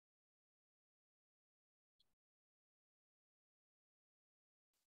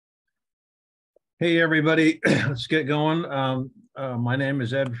Hey, everybody, let's get going. My name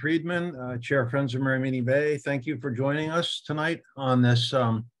is Ed Friedman, Chair of Friends of Merrymeeting Bay. Thank you for joining us tonight on this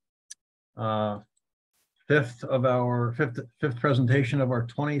fifth presentation of our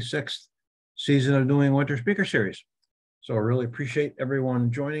 26th season of New England Winter Speaker Series. So I really appreciate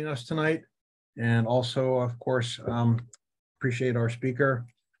everyone joining us tonight. And also, of course, appreciate our speaker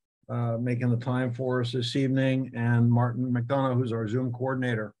making the time for us this evening, and Martin McDonough, who's our Zoom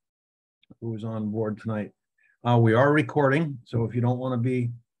coordinator, who's on board tonight. We are recording, so if you don't want to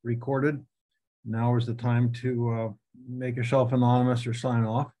be recorded, now is the time to make yourself anonymous or sign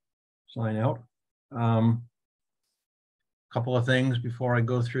out. Couple of things before I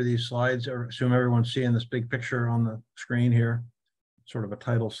go through these slides. I assume everyone's seeing this big picture on the screen here, sort of a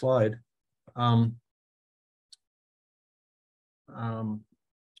title slide.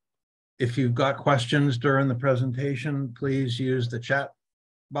 If you've got questions during the presentation, please use the chat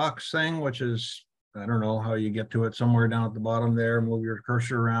box thing, which is, I don't know how you get to it, somewhere down at the bottom there. Move your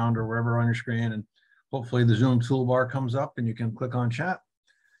cursor around or wherever on your screen, and hopefully the Zoom toolbar comes up and you can click on chat,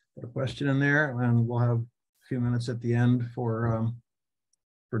 put a question in there, and we'll have a few minutes at the end for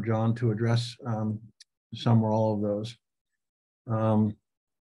John to address some or all of those.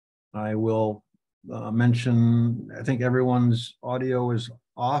 I will mention, I think everyone's audio is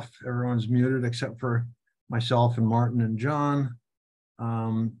off, everyone's muted except for myself and Martin and John.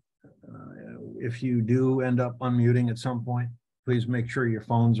 If you do end up unmuting at some point, please make sure your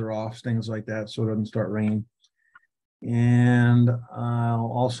phones are off, things like that, so it doesn't start ringing. And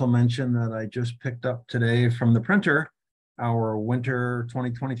I'll also mention that I just picked up today from the printer our winter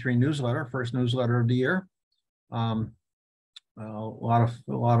 2023 newsletter, first newsletter of the year. A lot of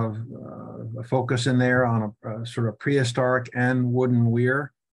focus in there on a sort of prehistoric and wooden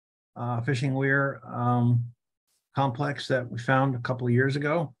weir, fishing weir complex that we found a couple of years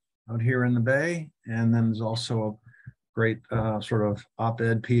ago out here in the bay. And then there's also a great sort of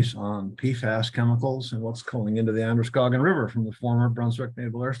op-ed piece on PFAS chemicals and what's going into the Androscoggin River from the former Brunswick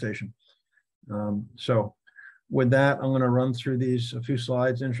Naval Air Station. So with that, I'm going to run through these a few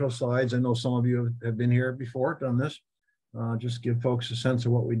slides, intro slides. I know some of you have been here before, done this. Just give folks a sense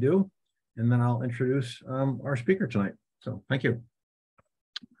of what we do, and then I'll introduce our speaker tonight. So thank you.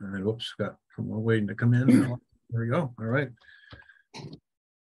 And whoops, got someone waiting to come in. There we go. All right.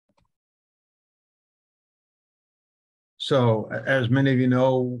 So as many of you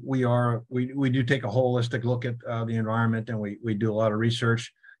know, we do take a holistic look at the environment, and we do a lot of research,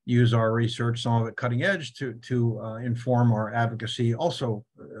 use our research, some of it cutting edge, to inform our advocacy also,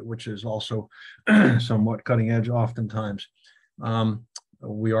 which is also somewhat cutting edge oftentimes.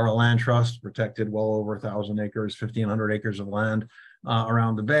 We are a land trust, protected well over 1,000 acres, 1,500 acres of land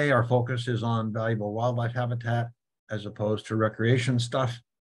around the bay. Our focus is on valuable wildlife habitat as opposed to recreation stuff.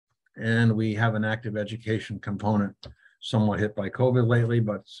 And we have an active education component, somewhat hit by COVID lately,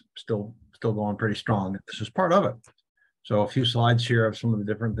 but still going pretty strong. This is part of it. So a few slides here of some of the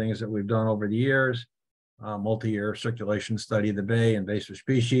different things that we've done over the years. Multi-year circulation study of the bay, invasive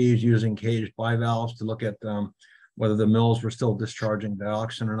species, using caged bivalves to look at whether the mills were still discharging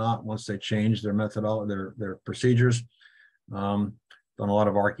dioxin or not once they changed their methodology, their procedures. Done a lot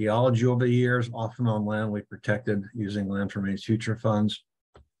of archaeology over the years, often on land we protected using Land for Maine's future funds.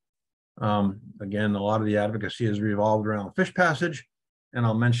 Again, a lot of the advocacy has revolved around fish passage. And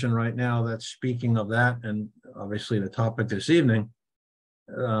I'll mention right now that, speaking of that, and obviously the topic this evening,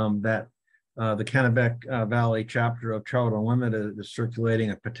 that the Kennebec Valley chapter of Trout Unlimited is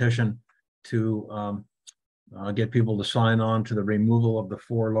circulating a petition to get people to sign on to the removal of the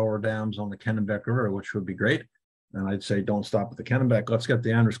 4 lower dams on the Kennebec River, which would be great. And I'd say don't stop at the Kennebec, let's get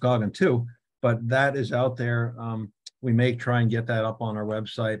the Androscoggin too. But that is out there. We may try and get that up on our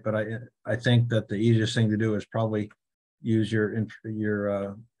website, but I think that the easiest thing to do is probably use your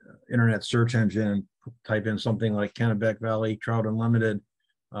internet search engine and type in something like Kennebec Valley Trout Unlimited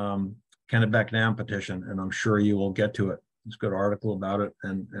Kennebec Dam petition, and I'm sure you will get to it. It's a good article about it,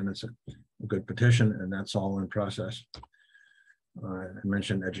 and it's a good petition, and that's all in process. I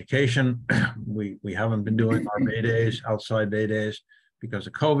mentioned education. We haven't been doing our bay days, outside bay days, because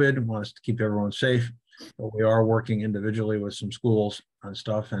of COVID. We want us to keep everyone safe, but we are working individually with some schools on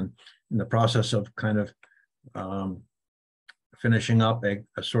stuff, and in the process of kind of finishing up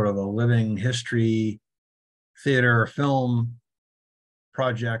a sort of a living history theater film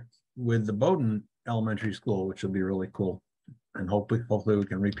project with the Bowdoin Elementary School, which will be really cool. And hopefully we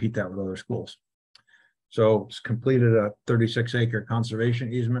can repeat that with other schools. So it's completed a 36-acre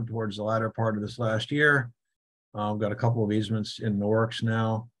conservation easement towards the latter part of this last year. We've got a couple of easements in the works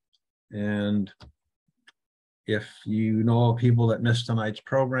now. And if you know people that missed tonight's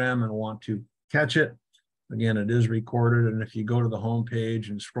program and want to catch it. Again, it is recorded. And if you go to the homepage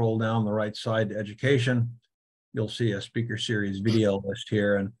and scroll down the right side to education, you'll see a speaker series video list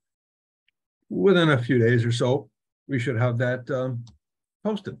here. And within a few days or so, we should have that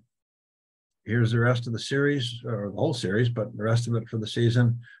posted. Here's the rest of the series, or the whole series, but the rest of it for the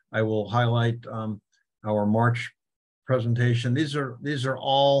season. I will highlight our March presentation. These are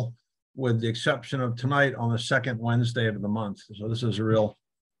all, with the exception of tonight, on the second Wednesday of the month. So this is a real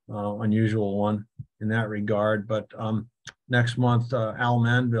unusual one in that regard. But next month, Al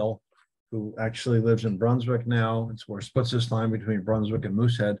Manville, who actually lives in Brunswick now, it's where splits his time between Brunswick and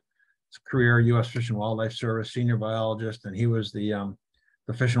Moosehead. It's a career U.S. Fish and Wildlife Service senior biologist, and he was the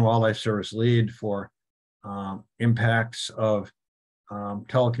Fish and Wildlife Service lead for impacts of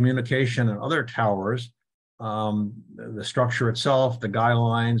telecommunication and other towers, the structure itself, the guy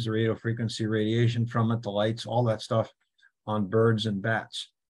lines, the radio frequency radiation from it, the lights, all that stuff on birds and bats.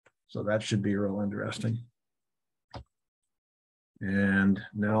 So that should be real interesting. And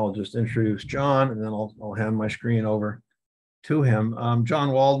now I'll just introduce John, and then I'll hand my screen over to him.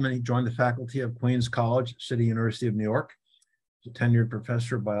 John Waldman, he joined the faculty of Queens College, City University of New York. He's a tenured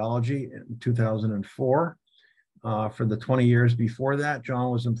professor of biology in 2004. For the 20 years before that,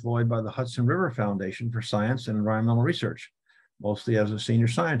 John was employed by the Hudson River Foundation for Science and Environmental Research, mostly as a senior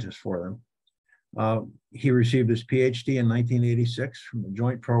scientist for them. He received his PhD in 1986 from the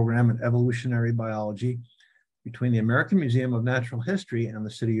joint program in evolutionary biology between the American Museum of Natural History and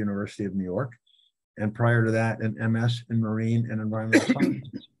the City University of New York, and prior to that, an MS in Marine and Environmental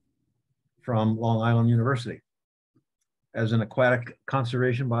Sciences from Long Island University. As an aquatic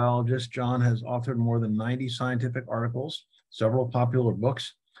conservation biologist, John has authored more than 90 scientific articles, several popular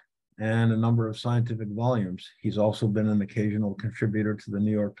books, and a number of scientific volumes. He's also been an occasional contributor to the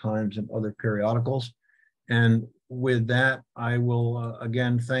New York Times and other periodicals. And with that, I will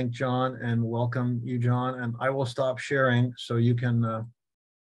again thank John and welcome you, John. And I will stop sharing so you can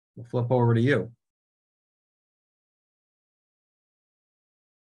we'll flip over to you.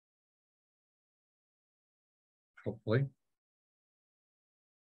 Hopefully.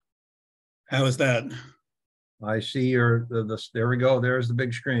 How is that? I see your, there we go. There's the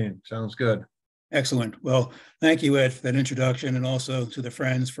big screen. Sounds good. Excellent. Well, thank you, Ed, for that introduction, and also to the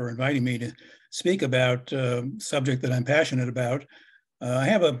friends for inviting me to speak about a subject that I'm passionate about. I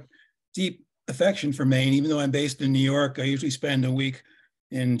have a deep affection for Maine. Even though I'm based in New York, I usually spend a week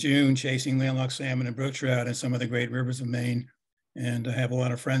in June chasing landlocked salmon and brook trout in some of the great rivers of Maine. And I have a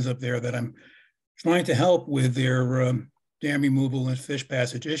lot of friends up there that I'm trying to help with their dam removal and fish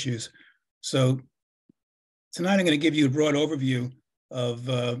passage issues. So tonight I'm going to give you a broad overview of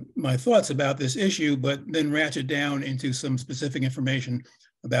my thoughts about this issue, but then ratchet down into some specific information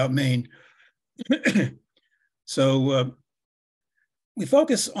about Maine. So we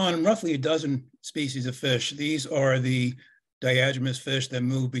focus on roughly a dozen species of fish. These are the diagamous fish that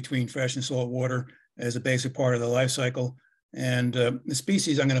move between fresh and salt water as a basic part of the life cycle. And the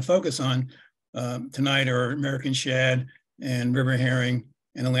species I'm going to focus on tonight are American shad and river herring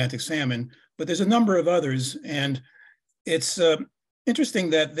and Atlantic salmon, but there's a number of others. And it's interesting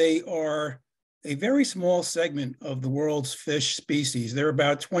that they are a very small segment of the world's fish species. There are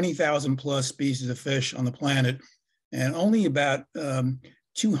about 20,000 plus species of fish on the planet, and only about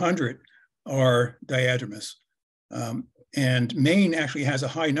 200 are diagamous. And Maine actually has a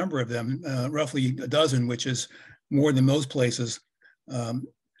high number of them, roughly a dozen, which is more than most places, or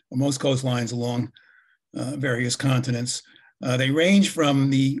most coastlines along various continents. They range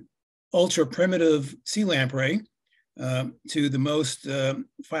from the ultra primitive sea lamprey to the most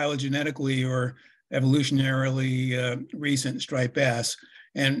phylogenetically or evolutionarily recent striped bass.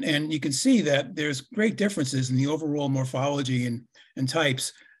 And you can see that there's great differences in the overall morphology and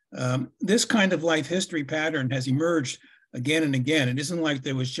types. This kind of life history pattern has emerged again and again. It isn't like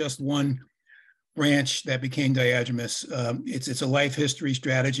there was just one branch that became diagamous. It's a life history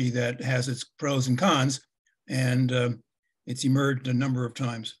strategy that has its pros and cons, and it's emerged a number of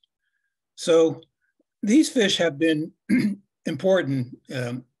times. So these fish have been important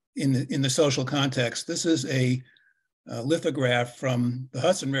in the social context. This is a lithograph from the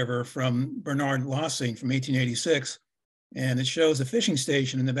Hudson River from Bernard Lossing from 1886, and it shows a fishing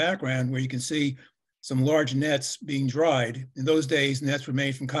station in the background where you can see some large nets being dried. In those days, nets were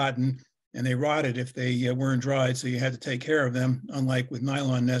made from cotton, and they rotted if they weren't dried, so you had to take care of them, unlike with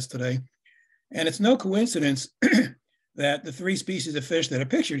nylon nets today. And it's no coincidence that the three species of fish that are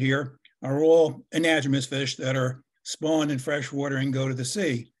pictured here are all anagamous fish that are spawned in fresh water and go to the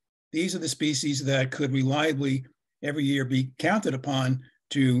sea. These are the species that could reliably every year be counted upon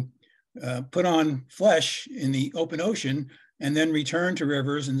to put on flesh in the open ocean and then return to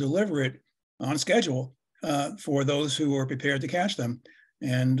rivers and deliver it on schedule for those who are prepared to catch them.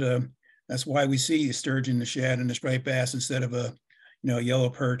 And that's why we see a sturgeon, the shad, and the striped bass instead of a yellow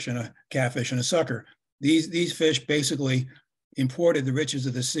perch and a catfish and a sucker. These fish basically imported the riches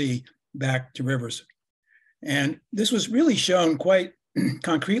of the sea back to rivers. And this was really shown quite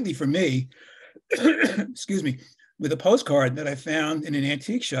concretely for me, excuse me, with a postcard that I found in an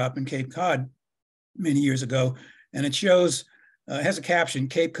antique shop in Cape Cod many years ago. And it shows, it has a caption,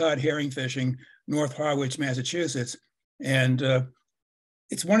 Cape Cod herring fishing, North Harwich, Massachusetts. And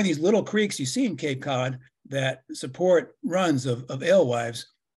it's one of these little creeks you see in Cape Cod that support runs of alewives.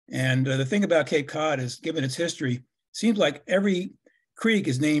 And the thing about Cape Cod is, given its history, seems like every creek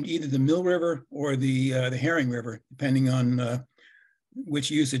is named either the Mill River or the Herring River, depending on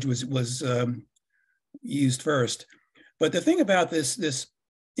which usage was used first. But the thing about this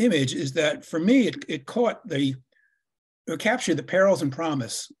image is that for me, it captured the perils and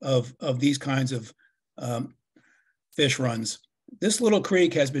promise of these kinds of fish runs. This little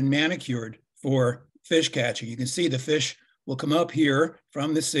creek has been manicured for fish catching. You can see the fish will come up here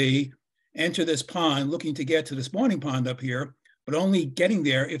from the sea, enter this pond, looking to get to the spawning pond up here, but only getting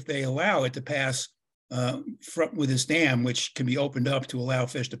there if they allow it to pass with this dam, which can be opened up to allow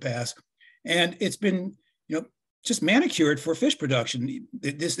fish to pass. And it's been, just manicured for fish production.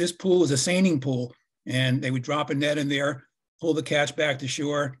 This pool is a seining pool, and they would drop a net in there, pull the catch back to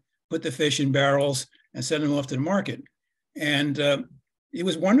shore, put the fish in barrels, and send them off to the market. And it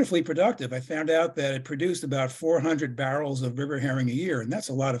was wonderfully productive. I found out that it produced about 400 barrels of river herring a year, and that's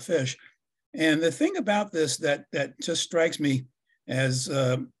a lot of fish. And the thing about this that just strikes me as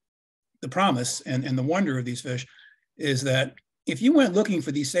the promise and the wonder of these fish is that if you went looking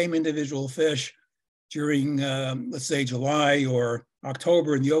for these same individual fish during, let's say, July or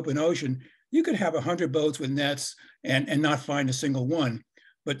October in the open ocean, you could have 100 boats with nets and not find a single one.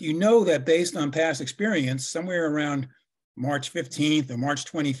 But you know that based on past experience, somewhere around March 15th or March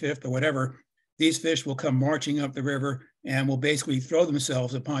 25th or whatever, these fish will come marching up the river and will basically throw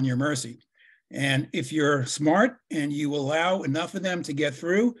themselves upon your mercy. And if you're smart and you allow enough of them to get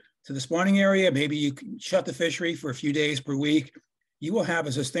through to the spawning area, maybe you can shut the fishery for a few days per week, you will have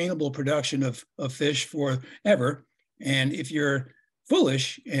a sustainable production of fish forever. And if you're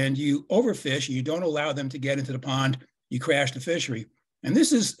foolish and you overfish, you don't allow them to get into the pond, you crash the fishery. And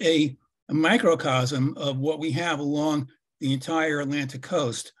this is a microcosm of what we have along the entire Atlantic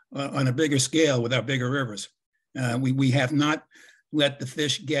coast on a bigger scale with our bigger rivers. We have not let the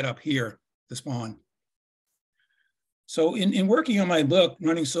fish get up here to spawn. So in working on my book,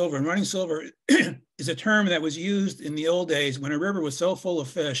 Running Silver, and running silver is a term that was used in the old days when a river was so full of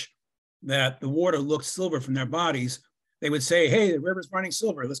fish that the water looked silver from their bodies. They would say, hey, the river's running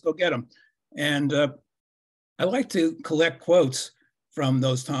silver, let's go get them. And I like to collect quotes from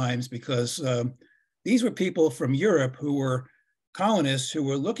those times because these were people from Europe who were colonists who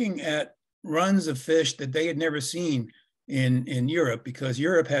were looking at runs of fish that they had never seen in Europe, because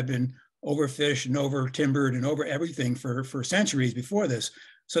Europe had been overfished and over timbered and over everything for centuries before this.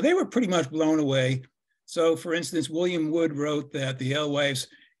 So they were pretty much blown away. So for instance, William Wood wrote that the alewives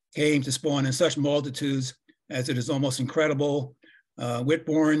came to spawn in such multitudes as it is almost incredible.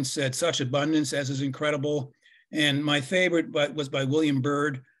 Whitbourne said such abundance as is incredible. And my favorite was by William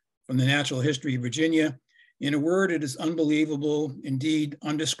Byrd from the Natural History of Virginia. In a word, it is unbelievable, indeed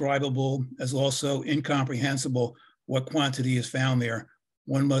undescribable, as also incomprehensible what quantity is found there.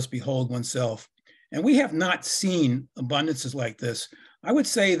 One must behold oneself. And we have not seen abundances like this. I would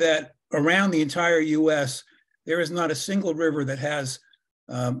say that around the entire US, there is not a single river that has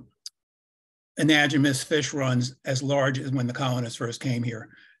anadromous fish runs as large as when the colonists first came here.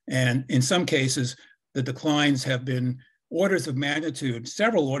 And in some cases, the declines have been orders of magnitude,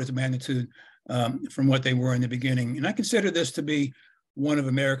 several orders of magnitude from what they were in the beginning. And I consider this to be one of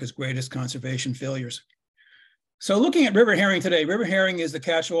America's greatest conservation failures. So looking at river herring today, river herring is the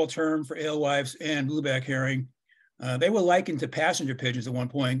catch-all term for alewives and blueback herring. They were likened to passenger pigeons at one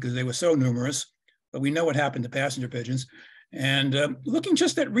point because they were so numerous, but we know what happened to passenger pigeons. And looking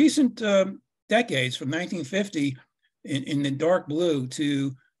just at recent decades from 1950 in the dark blue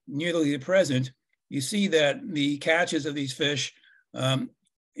to nearly the present, you see that the catches of these fish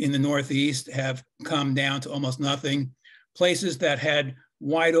in the Northeast have come down to almost nothing. Places that had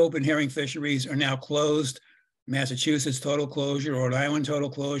wide open herring fisheries are now closed. Massachusetts, total closure, Rhode Island, total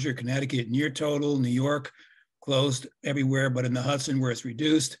closure, Connecticut, near total, New York, closed everywhere but in the Hudson where it's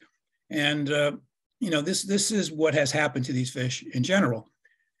reduced. And, this is what has happened to these fish in general.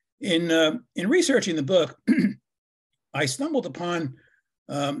 In researching the book, I stumbled upon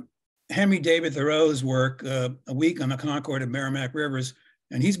Henry David Thoreau's work, A Week on the Concord and Merrimack Rivers,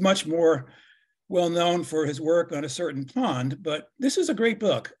 and he's much more well known for his work on a certain pond, but this is a great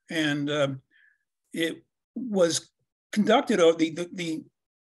book. And it was conducted, the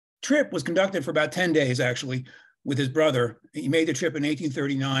trip was conducted for about 10 days, actually, with his brother. He made the trip in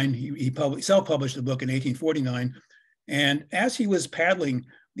 1839. He self-published the book in 1849. And as he was paddling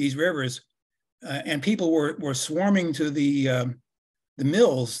these rivers, and people were swarming to the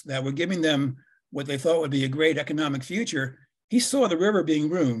mills that were giving them what they thought would be a great economic future, he saw the river being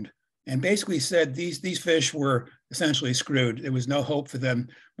ruined and basically said these fish were essentially screwed. There was no hope for them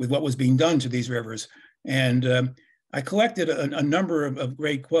with what was being done to these rivers. And I collected a number of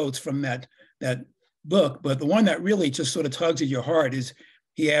great quotes from that book, but the one that really just sort of tugs at your heart is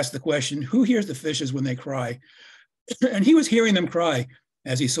he asked the question, who hears the fishes when they cry? And he was hearing them cry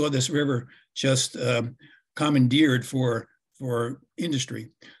as he saw this river just commandeered for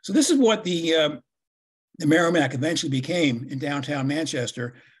industry. So this is what the Merrimack eventually became in downtown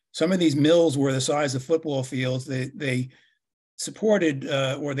Manchester. Some of these mills were the size of football fields. They supported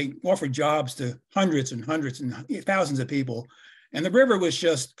or they offered jobs to hundreds and thousands of people. And the river was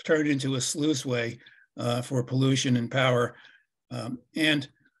just turned into a sluiceway for pollution and power. And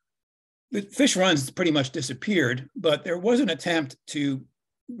the fish runs pretty much disappeared, but there was an attempt to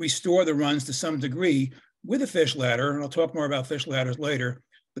restore the runs to some degree with a fish ladder. And I'll talk more about fish ladders later.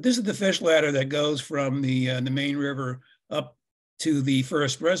 But this is the fish ladder that goes from the main river up to the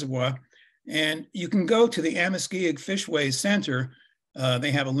first reservoir. And you can go to the Amiskiyik Fishways Center.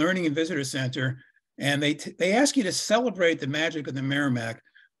 They have a learning and visitor center, and they ask you to celebrate the magic of the Merrimack.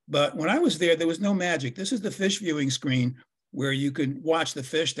 But when I was there was no magic. This is the fish viewing screen where you could watch the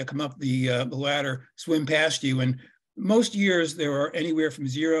fish that come up the ladder swim past you. And most years there are anywhere from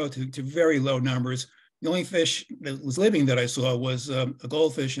 0 to very low numbers. The only fish that was living that I saw was a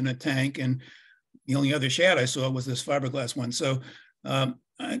goldfish in a tank, and the only other shad I saw was this fiberglass one. So I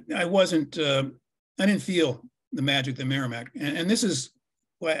didn't feel the magic of the Merrimack. And this is,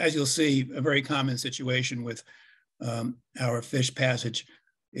 as you'll see, a very common situation with our fish passage.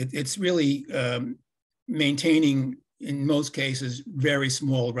 It's really maintaining, in most cases, very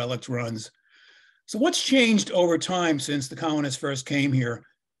small relict runs. So what's changed over time since the colonists first came here?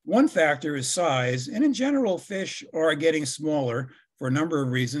 One factor is size, and in general, fish are getting smaller for a number of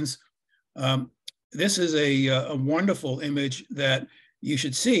reasons. This is a wonderful image that you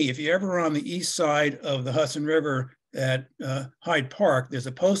should see. If you're ever on the east side of the Hudson River at Hyde Park, there's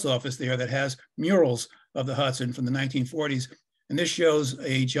a post office there that has murals of the Hudson from the 1940s. And this shows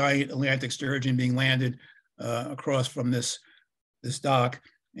a giant Atlantic sturgeon being landed across from this dock.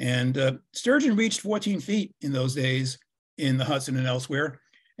 And sturgeon reached 14 feet in those days in the Hudson and elsewhere.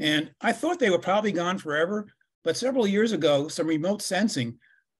 And I thought they were probably gone forever, but several years ago, some remote sensing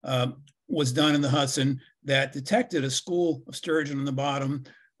was done in the Hudson that detected a school of sturgeon on the bottom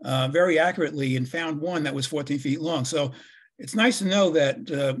very accurately and found one that was 14 feet long. So it's nice to know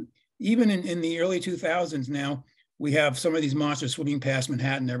that even in the early 2000s now, we have some of these monsters swimming past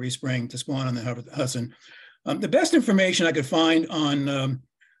Manhattan every spring to spawn on the Hudson. The best information I could find on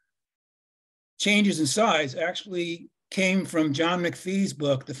changes in size actually came from John McPhee's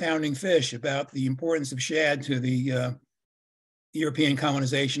book, The Founding Fish, about the importance of shad to the European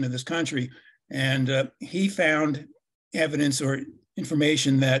colonization of this country. And he found evidence or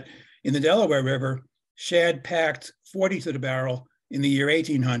information that in the Delaware River, shad packed 40 to the barrel in the year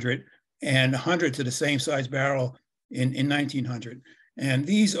 1800 and 100 to the same size barrel in 1900. And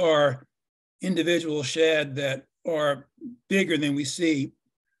these are individual shad that are bigger than we see.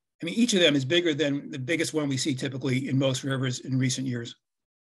 I mean, each of them is bigger than the biggest one we see typically in most rivers in recent years.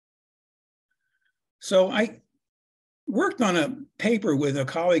 So I worked on a paper with a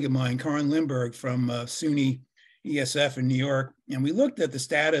colleague of mine, Karin Lindberg from SUNY ESF in New York, and we looked at the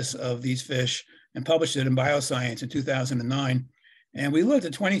status of these fish and published it in Bioscience in 2009. And we looked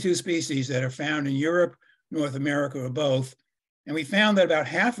at 22 species that are found in Europe, North America, or both. And we found that about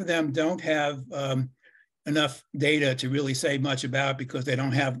half of them don't have enough data to really say much about because they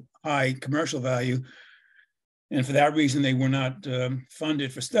don't have high commercial value. And for that reason, they were not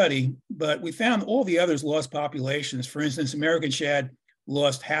funded for study. But we found all the others lost populations. For instance, American shad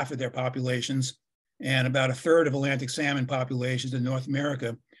lost half of their populations, and about a third of Atlantic salmon populations in North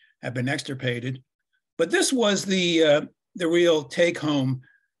America have been extirpated. But this was the real take-home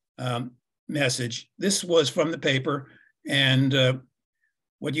message. This was from the paper. And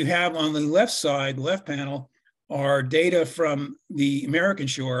what you have on the left side, left panel, are data from the American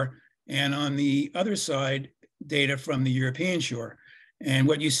shore, and on the other side, data from the European shore. And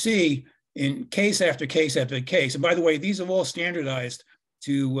what you see in case after case after case, and by the way, these are all standardized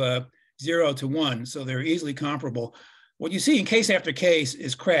to 0 to 1, so they're easily comparable. what you see in case after case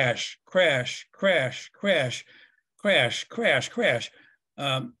is crash, crash, crash, crash, crash, crash, crash.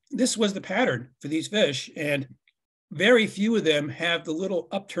 This was the pattern for these fish, and very few of them have the little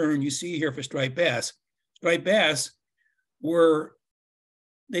upturn you see here for striped bass. Striped bass were,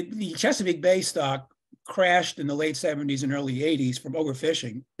 the Chesapeake Bay stock crashed in the late 70s and early 80s from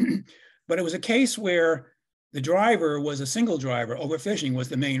overfishing. But it was a case where the driver was a single driver. Overfishing was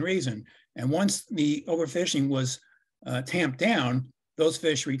the main reason. And once the overfishing was tamped down, those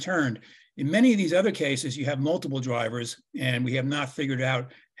fish returned. In many of these other cases, you have multiple drivers, and we have not figured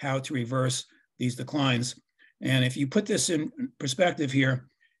out how to reverse these declines. And if you put this in perspective here,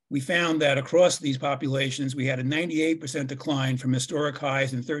 we found that across these populations, we had a 98% decline from historic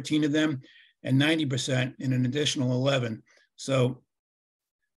highs in 13 of them, and 90% in an additional 11. So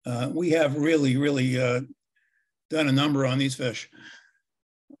we have really, really done a number on these fish.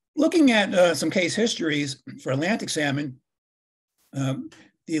 Looking at some case histories for Atlantic salmon,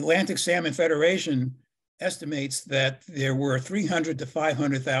 the Atlantic Salmon Federation estimates that there were 300 to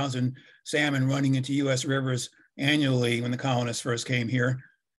 500,000 salmon running into US rivers annually when the colonists first came here.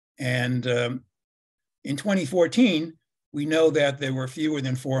 And in 2014, we know that there were fewer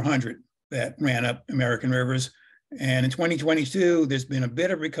than 400 that ran up American rivers. And in 2022, there's been a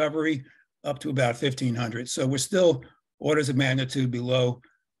bit of recovery up to about 1,500. So we're still orders of magnitude below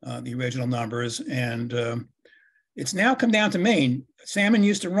the original numbers. And it's now come down to Maine. Salmon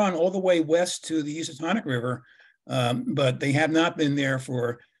used to run all the way west to the Housatonic River, but they have not been there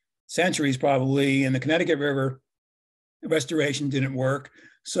for centuries probably. And the Connecticut River restoration didn't work.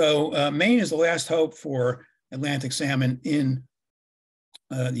 So Maine is the last hope for Atlantic salmon in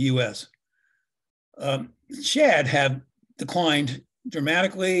the US. Shad have declined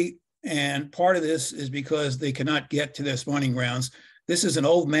dramatically, and part of this is because they cannot get to their spawning grounds. This is an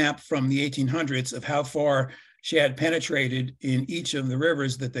old map from the 1800s of how far shad penetrated in each of the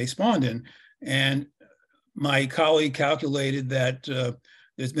rivers that they spawned in. And my colleague calculated that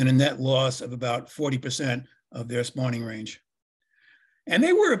there's been a net loss of about 40% of their spawning range. And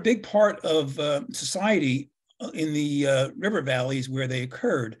they were a big part of society in the river valleys where they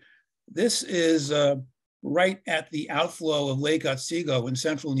occurred. This is right at the outflow of Lake Otsego in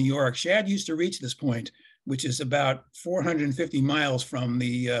central New York. Shad used to reach this point, which is about 450 miles from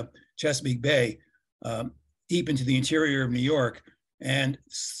the Chesapeake Bay, deep into the interior of New York. And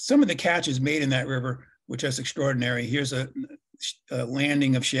some of the catches made in that river were just extraordinary. Here's a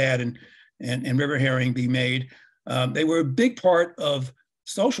landing of shad and river herring being made. They were a big part of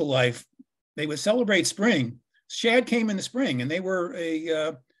social life. They would celebrate spring. Shad came in the spring, and they were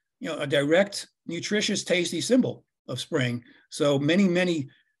a direct, nutritious, tasty symbol of spring. So many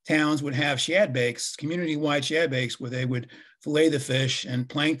towns would have shad bakes, community-wide shad bakes, where they would fillet the fish and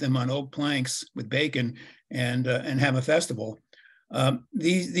plank them on oak planks with bacon and have a festival.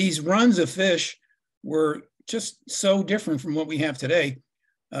 These runs of fish were just so different from what we have today.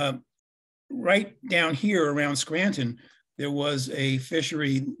 Right down here around Scranton, there was a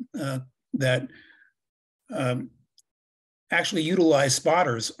fishery that actually utilized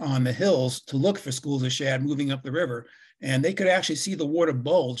spotters on the hills to look for schools of shad moving up the river. And they could actually see the water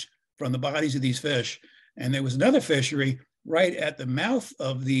bulge from the bodies of these fish. And there was another fishery right at the mouth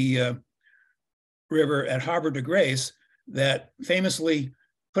of the river at Havre de Grace that famously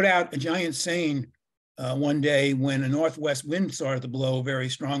put out a giant seine one day when a northwest wind started to blow very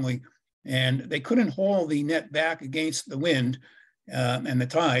strongly. And they couldn't haul the net back against the wind and the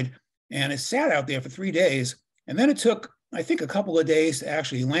tide. And it sat out there for 3 days. And then it took, I think, a couple of days to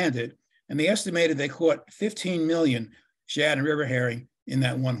actually land it. And they estimated they caught 15 million shad and river herring in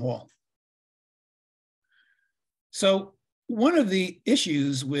that one haul. So one of the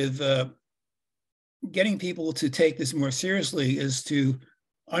issues with getting people to take this more seriously is to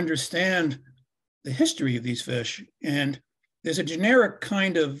understand the history of these fish. And there's a generic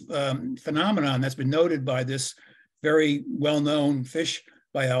kind of phenomenon that's been noted by this very well-known fish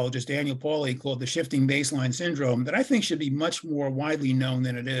biologist, Daniel Pauly, called the shifting baseline syndrome, that I think should be much more widely known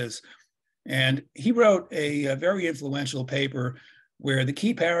than it is. And he wrote a very influential paper where the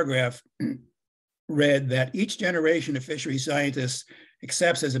key paragraph read that each generation of fishery scientists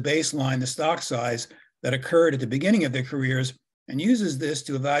accepts as a baseline the stock size that occurred at the beginning of their careers and uses this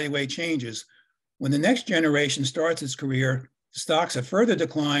to evaluate changes. When the next generation starts its career, the stocks have further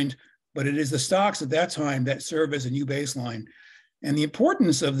declined, but it is the stocks at that time that serve as a new baseline. And the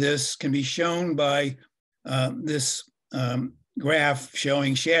importance of this can be shown by this graph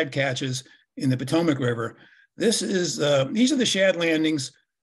showing shad catches in the Potomac River. These are the shad landings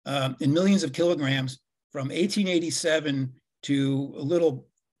in millions of kilograms from 1887 to a little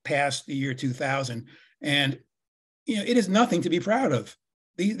past the year 2000. And it is nothing to be proud of.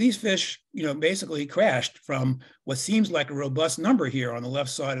 These fish, basically crashed from what seems like a robust number here on the left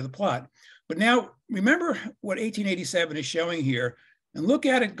side of the plot. But now remember what 1887 is showing here, and look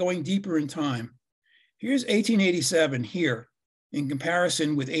at it going deeper in time. Here's 1887 here in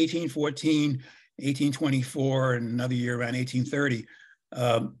comparison with 1814, 1824, and another year around 1830.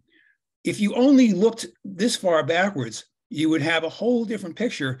 If you only looked this far backwards, you would have a whole different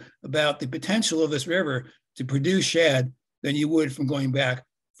picture about the potential of this river to produce shad than you would from going back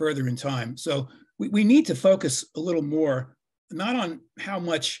further in time. So we need to focus a little more, not on how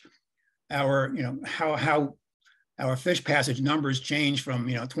much our, how our fish passage numbers change from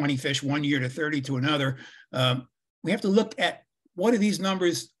 20 fish one year to 30 to another. We have to look at what do these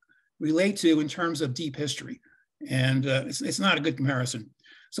numbers relate to in terms of deep history, and it's not a good comparison.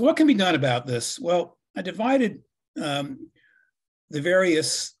 So what can be done about this? Well, I divided the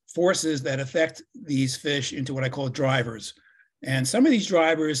various forces that affect these fish into what I call drivers, and some of these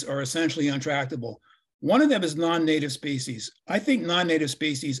drivers are essentially untractable. One of them is non-native species. I think non-native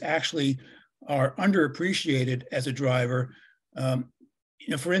species actually are underappreciated as a driver.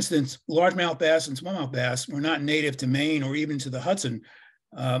 For instance, largemouth bass and smallmouth bass were not native to Maine or even to the Hudson,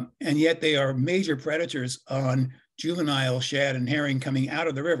 and yet they are major predators on juvenile shad and herring coming out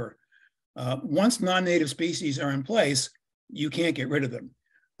of the river. Once non-native species are in place, you can't get rid of them.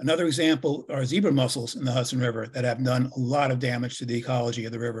 Another example are zebra mussels in the Hudson River that have done a lot of damage to the ecology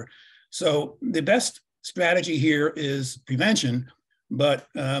of the river. So the best strategy here is prevention, but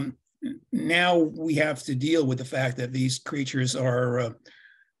now we have to deal with the fact that these creatures are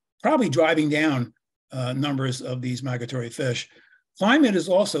probably driving down numbers of these migratory fish. Climate is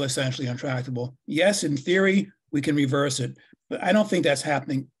also essentially untractable. Yes, in theory, we can reverse it, but I don't think that's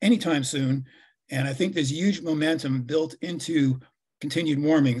happening anytime soon. And I think there's huge momentum built into continued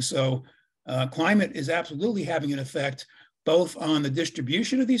warming. So climate is absolutely having an effect both on the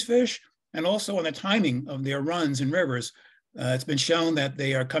distribution of these fish and also on the timing of their runs in rivers. It's been shown that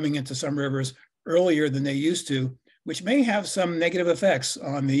they are coming into some rivers earlier than they used to, which may have some negative effects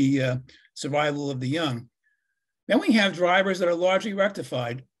on the survival of the young. Then we have drivers that are largely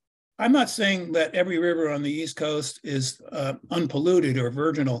rectified. I'm not saying that every river on the East Coast is unpolluted or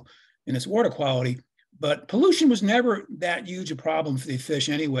virginal in its water quality, but pollution was never that huge a problem for the fish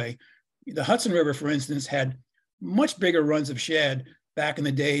anyway. The Hudson River, for instance, had much bigger runs of shad back in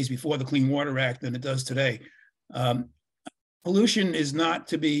the days before the Clean Water Act than it does today. Pollution is not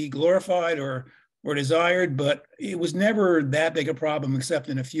to be glorified or desired, but it was never that big a problem except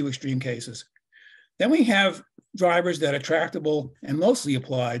in a few extreme cases. Then we have drivers that are tractable and mostly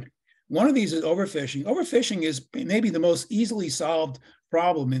applied. One of these is overfishing. Overfishing is maybe the most easily solved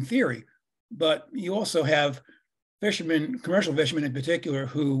problem in theory, but you also have fishermen, commercial fishermen in particular,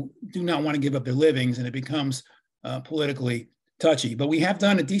 who do not want to give up their livings, and it becomes politically touchy. But we have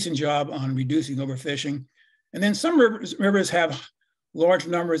done a decent job on reducing overfishing. And then some rivers have large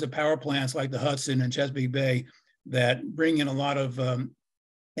numbers of power plants like the Hudson and Chesapeake Bay that bring in a lot of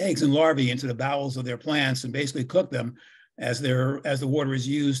eggs and larvae into the bowels of their plants and basically cook them as the water is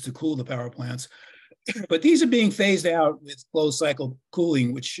used to cool the power plants. But these are being phased out with closed cycle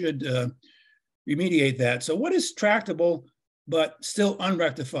cooling, which should remediate that. So what is tractable but still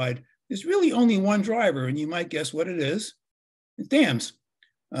unrectified? There's really only one driver, and you might guess what it is. It's dams.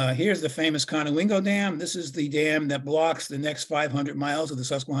 Here's the famous Conowingo Dam. This is the dam that blocks the next 500 miles of the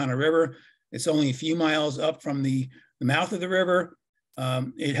Susquehanna River. It's only a few miles up from the mouth of the river.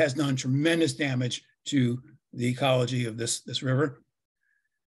 It has done tremendous damage to the ecology of this river.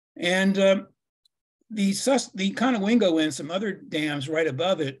 And the Conowingo and some other dams right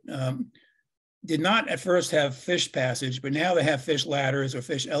above it did not at first have fish passage, but now they have fish ladders or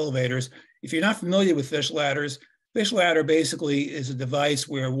fish elevators. If you're not familiar with fish ladder basically is a device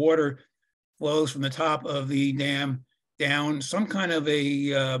where water flows from the top of the dam down some kind of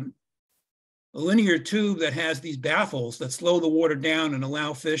a linear tube that has these baffles that slow the water down and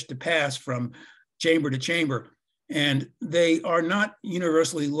allow fish to pass from chamber to chamber. And they are not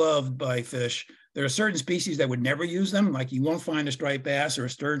universally loved by fish. There are certain species that would never use them, like you won't find a striped bass or a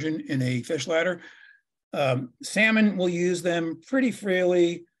sturgeon in a fish ladder. Salmon will use them pretty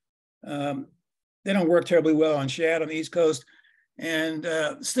freely. They don't work terribly well on shad on the East Coast. And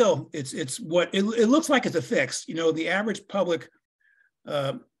still, it's what it looks like it's a fix. The average public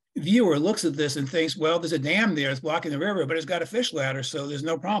viewer looks at this and thinks, well, there's a dam there, it's blocking the river, but it's got a fish ladder, so there's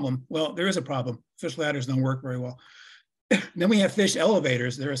no problem. Well, there is a problem. Fish ladders don't work very well. Then we have fish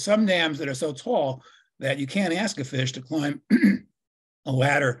elevators. There are some dams that are so tall that you can't ask a fish to climb a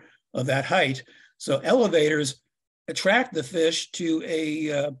ladder of that height. So elevators attract the fish to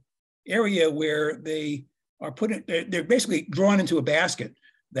a area where they are they're basically drawn into a basket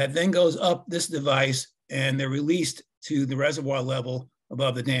that then goes up this device, and they're released to the reservoir level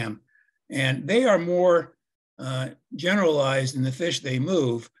above the dam. And they are more generalized in the fish they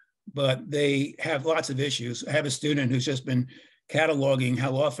move, but they have lots of issues. I have a student who's just been cataloging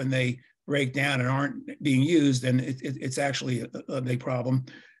how often they break down and aren't being used, and it's actually a big problem.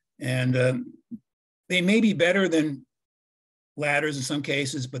 And they may be better than ladders in some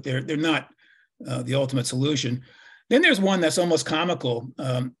cases, but they're not the ultimate solution. Then there's one that's almost comical,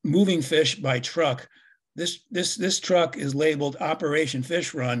 moving fish by truck. This truck is labeled Operation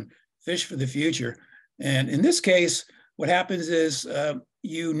Fish Run, Fish for the Future. And in this case, what happens is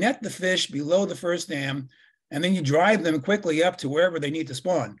you net the fish below the first dam, and then you drive them quickly up to wherever they need to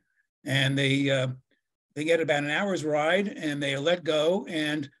spawn. And they get about an hour's ride, and they are let go.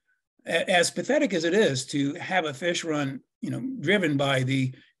 And as pathetic as it is to have a fish run, driven by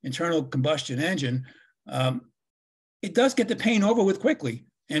the internal combustion engine, it does get the pain over with quickly,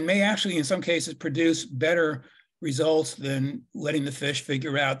 and may actually, in some cases, produce better results than letting the fish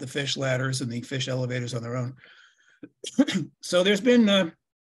figure out the fish ladders and the fish elevators on their own. So there's been, a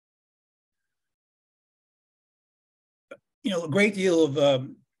great deal of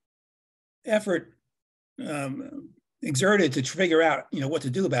effort exerted to figure out, what to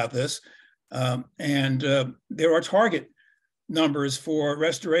do about this. And there are target numbers for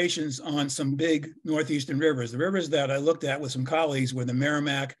restorations on some big northeastern rivers. The rivers that I looked at with some colleagues were the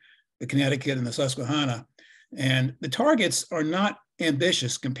Merrimack, the Connecticut, and the Susquehanna. And the targets are not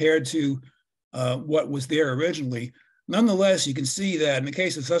ambitious compared to what was there originally. Nonetheless, you can see that in the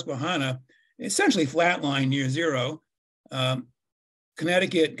case of Susquehanna, essentially flatline near zero.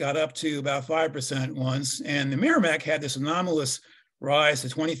 Connecticut got up to about 5% once, and the Merrimack had this anomalous rise to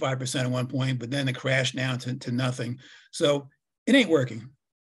 25% at one point, but then it crashed down to nothing. So it ain't working.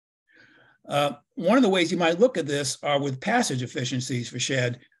 One of the ways you might look at this are with passage efficiencies for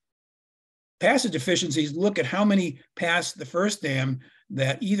shad. Passage efficiencies look at how many pass the first dam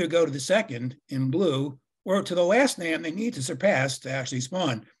that either go to the second in blue or to the last dam they need to surpass to actually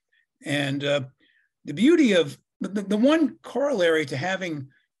spawn. And the beauty of the one corollary to having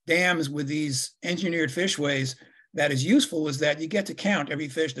dams with these engineered fishways that is useful is that you get to count every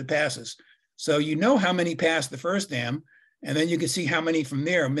fish that passes. So you know how many pass the first dam, and then you can see how many from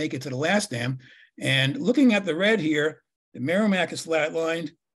there make it to the last dam. And looking at the red here, the Merrimack is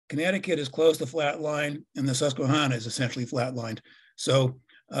flatlined, Connecticut is close to flatline, and the Susquehanna is essentially flatlined. So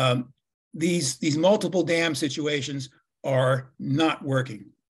these multiple dam situations are not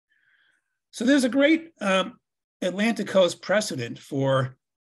working. So there's a great Atlantic coast precedent for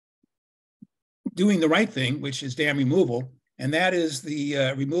doing the right thing, which is dam removal, and that is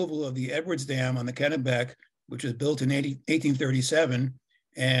the removal of the Edwards Dam on the Kennebec, which was built in 1837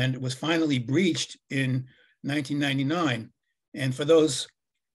 and was finally breached in 1999. And for those,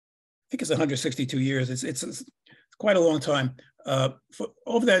 I think it's 162 years, it's quite a long time.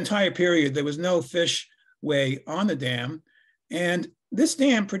 Over that entire period, there was no fishway on the dam, and this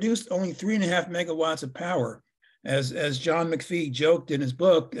dam produced only 3.5 megawatts of power. As John McPhee joked in his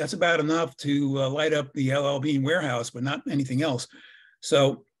book, that's about enough to light up the LL Bean warehouse, but not anything else.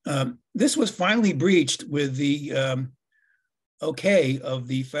 So this was finally breached with the okay of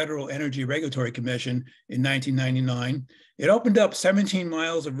the Federal Energy Regulatory Commission in 1999. It opened up 17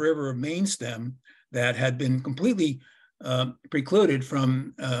 miles of river main stem that had been completely precluded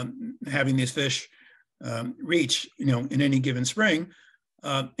from having these fish reach, in any given spring.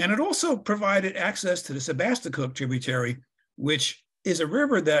 And it also provided access to the Sebasticook tributary, which is a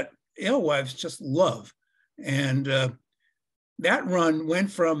river that alewives just love. And that run went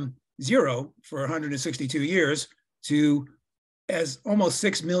from zero for 162 years to as almost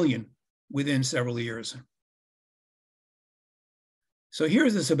 6 million within several years. So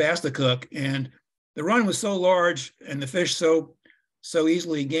here's the Sebasticook, and the run was so large and the fish so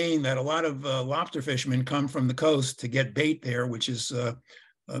easily gained that a lot of lobster fishermen come from the coast to get bait there, which is a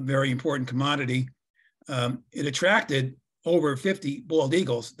very important commodity. It attracted over 50 bald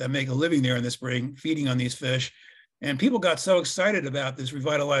eagles that make a living there in the spring, feeding on these fish. And people got so excited about this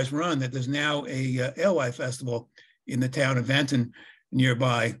revitalized run that there's now a alewife festival in the town of Benton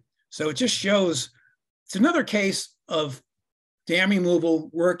nearby. So it just shows, it's another case of dam removal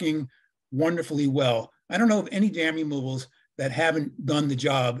working wonderfully well. I don't know of any dam removals that haven't done the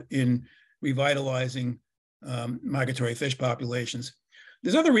job in revitalizing migratory fish populations.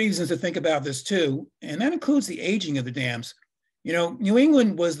 There's other reasons to think about this too, and that includes the aging of the dams. New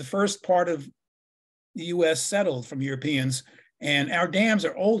England was the first part of the US settled from Europeans, and our dams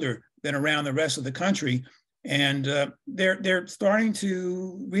are older than around the rest of the country, and they're starting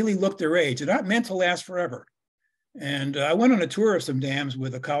to really look their age. They're not meant to last forever. And I went on a tour of some dams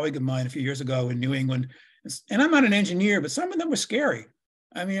with a colleague of mine a few years ago in New England. And I'm not an engineer, but some of them were scary.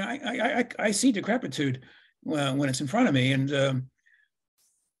 I mean, I see decrepitude when it's in front of me, and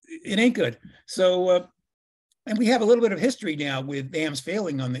it ain't good. So, and we have a little bit of history now with dams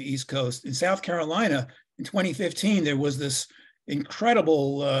failing on the East Coast. In South Carolina, in 2015, there was this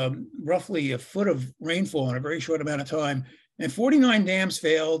incredible, roughly a foot of rainfall in a very short amount of time, and 49 dams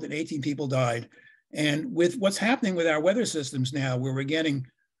failed and 18 people died. And with what's happening with our weather systems now, where we're getting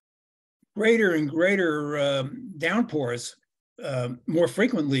greater and greater downpours more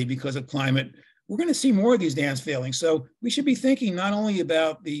frequently because of climate, we're going to see more of these dams failing. So we should be thinking not only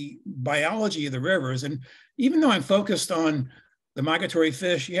about the biology of the rivers, and even though I'm focused on the migratory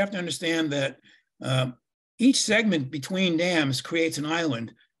fish, you have to understand that each segment between dams creates an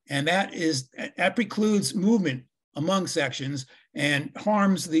island, and that precludes movement among sections and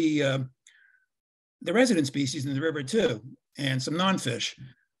harms the resident species in the river too, and some non-fish.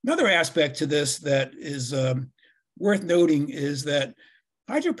 Another aspect to this that is worth noting is that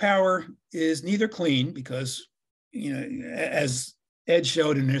hydropower is neither clean because, you know, as Ed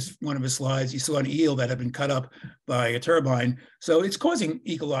showed in one of his slides, you saw an eel that had been cut up by a turbine. So it's causing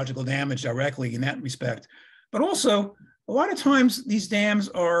ecological damage directly in that respect. But also, a lot of times these dams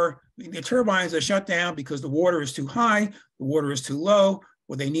the turbines are shut down because the water is too high, the water is too low,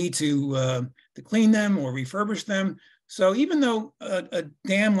 or they need to clean them or refurbish them. So even though a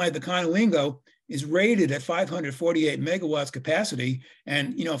dam like the Conelingo is rated at 548 megawatts capacity,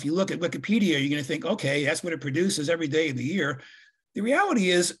 and you know, if you look at Wikipedia, you're going to think, okay, that's what it produces every day of the year. The reality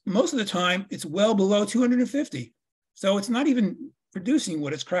is, most of the time, it's well below 250. So it's not even producing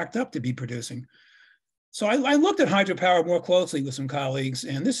what it's cracked up to be producing. So I looked at hydropower more closely with some colleagues,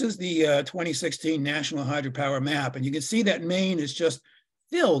 and this is the 2016 National Hydropower Map, and you can see that Maine is just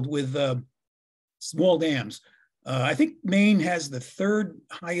filled with small dams. I think Maine has the third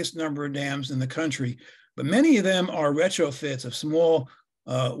highest number of dams in the country, but many of them are retrofits of small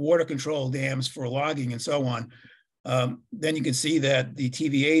water control dams for logging and so on. Then you can see that the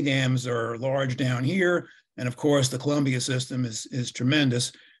TVA dams are large down here, and of course the Columbia system is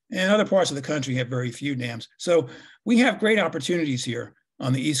tremendous, and other parts of the country have very few dams. So we have great opportunities here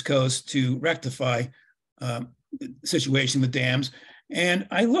on the East Coast to rectify the situation with dams. And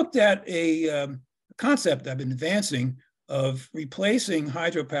I looked at a concept I've been advancing of replacing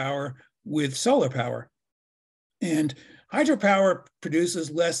hydropower with solar power. And hydropower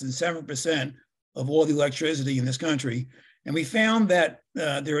produces less than 7% of all the electricity in this country. And we found that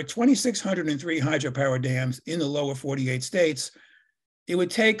there are 2,603 hydropower dams in the lower 48 states. It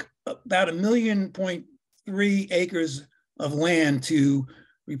would take about 1.3 million acres of land to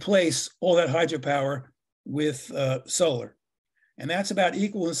replace all that hydropower with solar. And that's about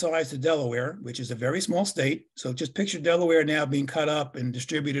equal in size to Delaware, which is a very small state. So just picture Delaware now being cut up and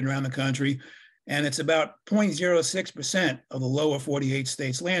distributed around the country. And it's about 0.06% of the lower 48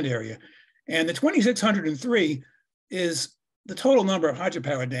 states land area. And the 2,603 is the total number of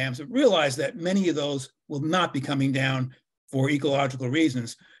hydropower dams. But realize that many of those will not be coming down for ecological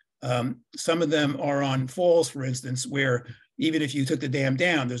reasons. Some of them are on falls, for instance, where even if you took the dam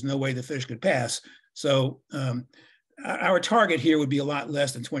down, there's no way the fish could pass. So our target here would be a lot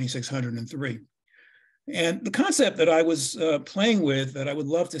less than 2,603. And the concept that I was playing with that I would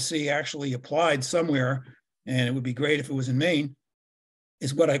love to see actually applied somewhere, and it would be great if it was in Maine,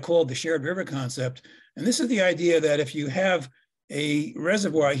 is what I called the shared river concept. And this is the idea that if you have a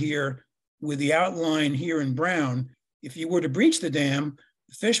reservoir here with the outline here in brown, if you were to breach the dam,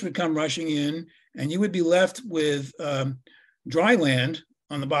 the fish would come rushing in, and you would be left with dry land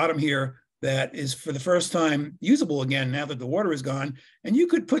on the bottom here that is for the first time usable again now that the water is gone. And you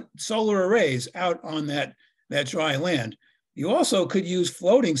could put solar arrays out on that dry land. You also could use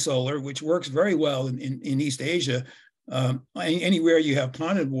floating solar, which works very well in East Asia, anywhere you have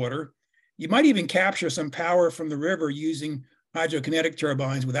ponded water. You might even capture some power from the river using hydrokinetic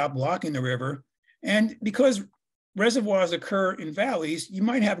turbines without blocking the river. And because reservoirs occur in valleys, you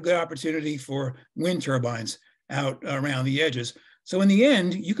might have a good opportunity for wind turbines out around the edges. So in the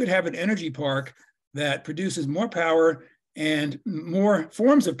end, you could have an energy park that produces more power and more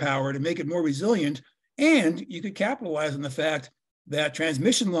forms of power to make it more resilient. And you could capitalize on the fact that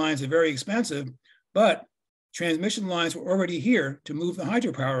transmission lines are very expensive, but transmission lines were already here to move the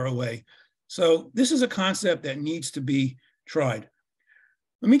hydropower away. So this is a concept that needs to be tried.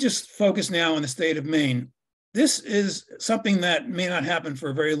 Let me just focus now on the state of Maine. This is something that may not happen for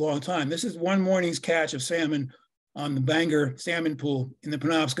a very long time. This is one morning's catch of salmon on the Bangor salmon pool in the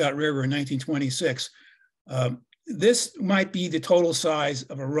Penobscot River in 1926. This might be the total size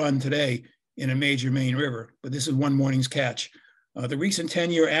of a run today in a major Maine river, but this is one morning's catch. The recent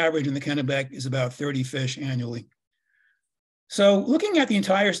 10-year average in the Kennebec is about 30 fish annually. So looking at the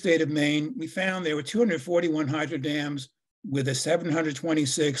entire state of Maine, we found there were 241 hydro dams with a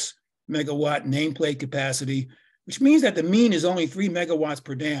 726 megawatt nameplate capacity, which means that the mean is only 3 megawatts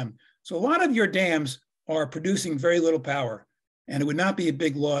per dam. So a lot of your dams are producing very little power, and it would not be a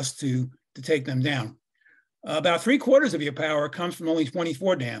big loss to take them down. About 3/4 of your power comes from only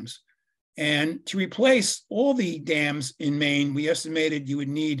 24 dams. And to replace all the dams in Maine, we estimated you would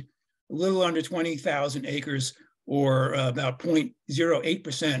need a little under 20,000 acres, or about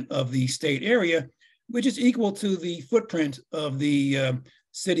 0.08% of the state area, which is equal to the footprint of the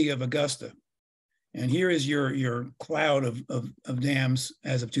city of Augusta. And here is your cloud of dams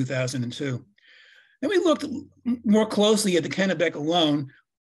as of 2002. Then we looked more closely at the Kennebec alone.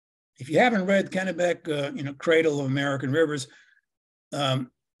 If you haven't read Kennebec, Cradle of American Rivers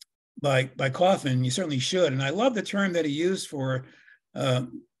by Coffin, you certainly should. And I love the term that he used for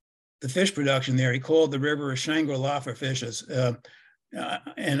the fish production there. He called the river a Shangri-La for fishes.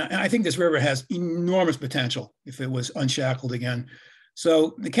 And I think this river has enormous potential if it was unshackled again.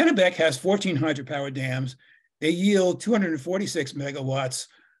 So the Kennebec has 14 hydropower dams. They yield 246 megawatts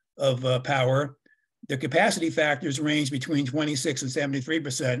of power. Their capacity factors range between 26 and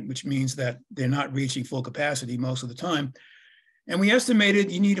 73%, which means that they're not reaching full capacity most of the time. And we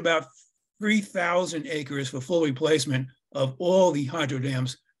estimated you need about 3,000 acres for full replacement of all the hydro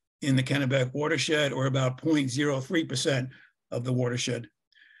dams in the Kennebec watershed, or about 0.03% of the watershed.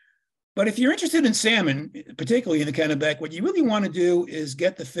 But if you're interested in salmon, particularly in the Kennebec, what you really want to do is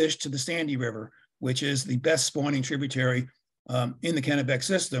get the fish to the Sandy River, which is the best spawning tributary in the Kennebec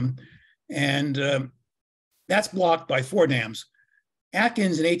system. And that's blocked by 4 dams.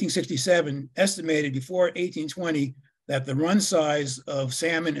 Atkins in 1867 estimated before 1820 that the run size of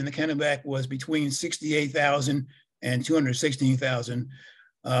salmon in the Kennebec was between 68,000 and 216,000.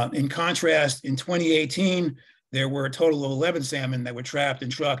 In contrast, in 2018, there were a total of 11 salmon that were trapped and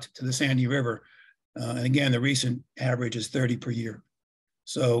trucked to the Sandy River. And again, the recent average is 30 per year.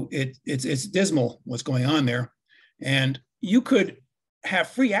 So it's dismal what's going on there. And you could have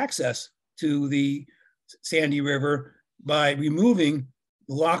free access to the Sandy River by removing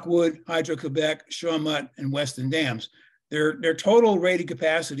the Lockwood, Hydro-Quebec, Shawmut, and Weston dams. Their total rated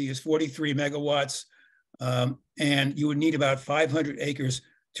capacity is 43 megawatts, and you would need about 500 acres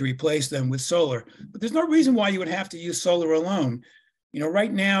to replace them with solar. But there's no reason why you would have to use solar alone.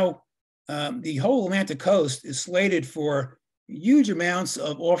 Right now, the whole Atlantic coast is slated for huge amounts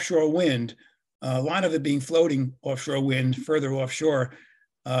of offshore wind, a lot of it being floating offshore wind further offshore.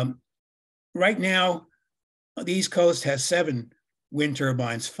 Right now, the East Coast has 7 wind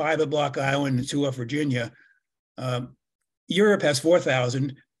turbines, 5 at Block Island and 2 at Virginia. Europe has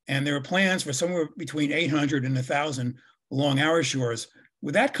 4,000, and there are plans for somewhere between 800 and 1,000 along our shores.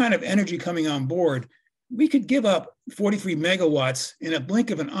 With that kind of energy coming on board, we could give up 43 megawatts in a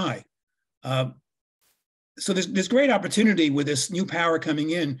blink of an eye. So there's great opportunity with this new power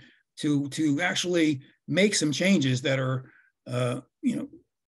coming in to actually make some changes that are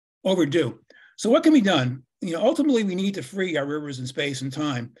overdue. So what can be done? Ultimately, we need to free our rivers in space and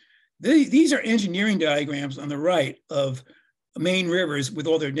time. These are engineering diagrams on the right of main rivers with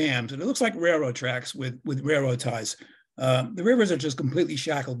all their dams, and it looks like railroad tracks with railroad ties. The rivers are just completely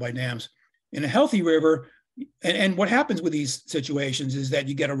shackled by dams. In a healthy river, and what happens with these situations is that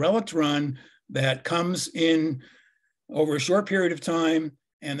you get a relict run that comes in over a short period of time,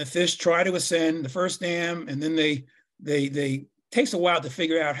 and the fish try to ascend the first dam, and then they takes a while to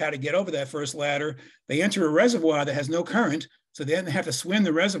figure out how to get over that first ladder. They enter a reservoir that has no current, so then they have to swim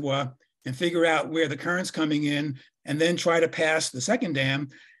the reservoir and figure out where the current's coming in, and then try to pass the second dam.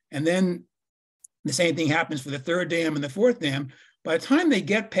 And then the same thing happens for the third dam and the fourth dam. By the time they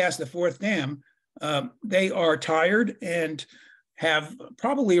get past the fourth dam, they are tired and have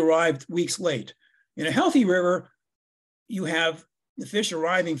probably arrived weeks late. In a healthy river, you have the fish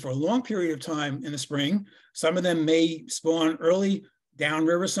arriving for a long period of time in the spring. Some of them may spawn early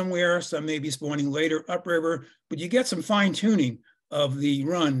downriver somewhere, some may be spawning later upriver, but you get some fine tuning of the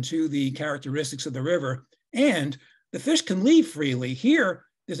run to the characteristics of the river, and the fish can leave freely. Here,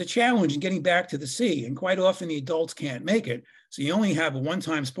 there's a challenge in getting back to the sea, and quite often the adults can't make it. So you only have a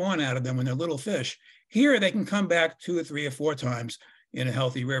one-time spawn out of them when they're little fish. Here, they can come back 2 or 3 or 4 times in a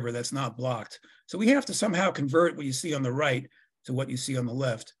healthy river that's not blocked. So we have to somehow convert what you see on the right to what you see on the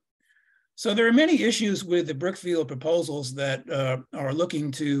left. So there are many issues with the Brookfield proposals that are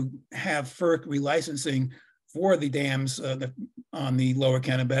looking to have FERC relicensing for the dams on the lower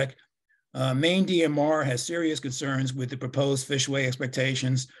Kennebec. Maine DMR has serious concerns with the proposed fishway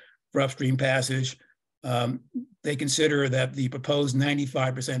expectations. for upstream passage. They consider that the proposed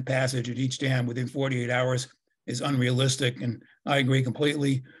 95% passage at each dam within 48 hours is unrealistic, and I agree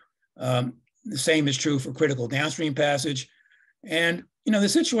completely. The same is true for critical downstream passage. And, the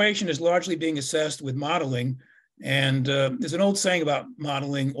situation is largely being assessed with modeling. And there's an old saying about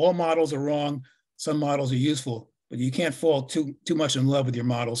modeling: all models are wrong, some models are useful, but you can't fall too much in love with your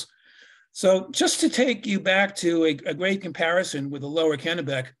models. So just to take you back to a great comparison with the lower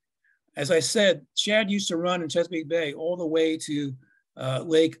Kennebec, as I said, shad used to run in Chesapeake Bay all the way to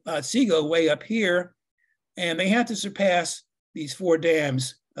Lake Otsego, way up here, and they had to surpass these 4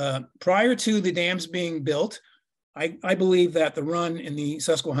 dams. Prior to the dams being built, I believe that the run in the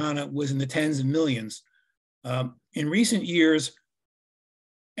Susquehanna was in the tens of millions. In recent years,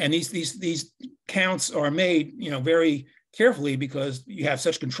 and these counts are made, very carefully because you have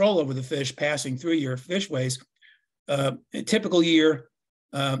such control over the fish passing through your fishways. A typical year,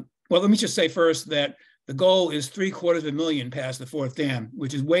 well, let me just say first that the goal is 750,000 past the 4th dam,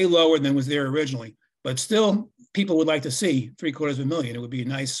 which is way lower than was there originally. But still, people would like to see 750,000. It would be a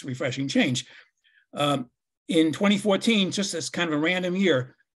nice, refreshing change. In 2014, just as kind of a random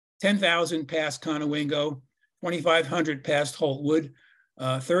year, 10,000 past Conowingo, 2,500 past Holtwood,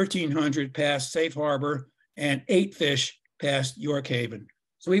 1,300 past Safe Harbor, and 8 fish past York Haven.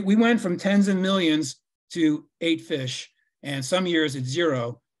 So we went from tens of millions to 8 fish, and some years it's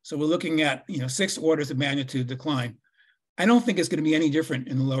 0. So we're looking at 6 orders of magnitude decline. I don't think it's going to be any different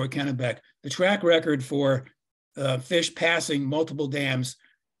in the lower Kennebec. The track record for fish passing multiple dams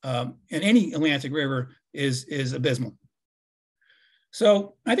in any Atlantic river is abysmal.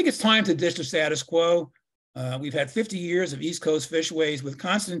 So I think it's time to ditch the status quo. We've had 50 years of East Coast fishways with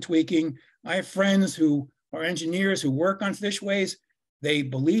constant tweaking. I have friends who are engineers who work on fishways. They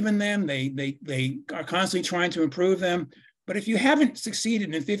believe in them. They are constantly trying to improve them. But if you haven't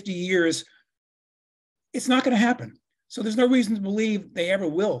succeeded in 50 years, it's not going to happen. So there's no reason to believe they ever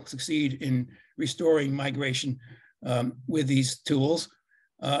will succeed in restoring migration with these tools.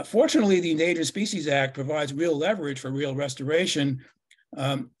 Fortunately, the Endangered Species Act provides real leverage for real restoration.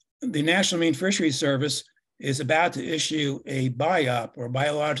 The National Marine Fisheries Service is about to issue a BIOP, or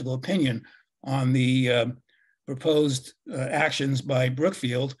biological opinion, on the proposed actions by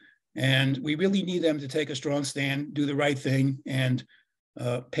Brookfield. And we really need them to take a strong stand, do the right thing, and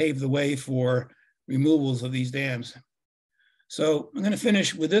pave the way for removals of these dams. So I'm going to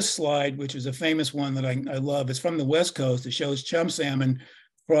finish with this slide, which is a famous one that I love. It's from the West Coast. It shows chum salmon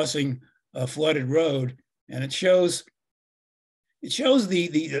crossing a flooded road, and it shows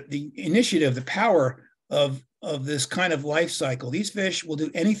the initiative, the power of this kind of life cycle. These fish will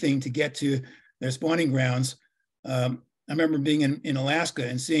do anything to get to their spawning grounds. I remember being in Alaska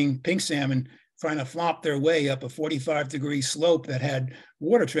and seeing pink salmon trying to flop their way up a 45-degree slope that had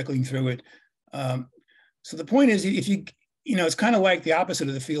water trickling through it. So the point is, if it's kind of like the opposite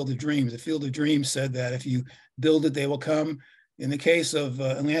of the Field of Dreams. The Field of Dreams said that if you build it, they will come. In the case of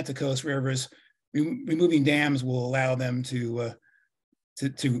Atlantic coast rivers, removing dams will allow them to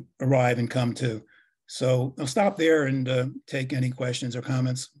arrive and come to. So I'll stop there and take any questions or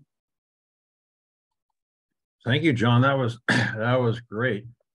comments. Thank you, John. That was great.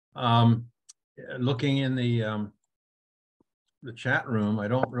 Looking in the chat room, I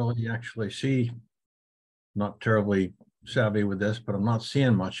don't really actually see. Not terribly savvy with this, but I'm not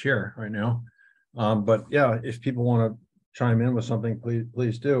seeing much here right now. But yeah, if people want to chime in with something,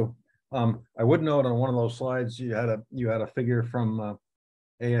 please do. I would note on one of those slides you had a figure from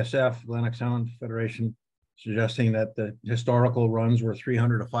ASF, Atlantic Salmon Federation, suggesting that the historical runs were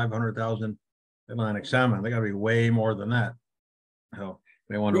 300 to 500,000 Atlantic salmon. They got to be way more than that. So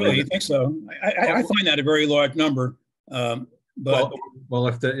they want to really, you think so? I find that a very large number. But well,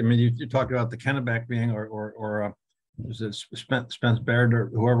 if you talked about the Kennebec being or was it Spence Baird or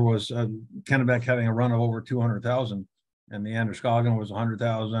whoever was Kennebec having a run of over 200,000, and the Androscoggin was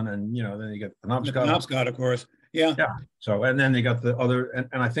 100,000, and then you get the Penobscot, of course, yeah. So and then you got the other,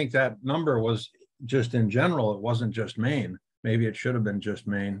 and I think that number was just in general. It wasn't just Maine. Maybe it should have been just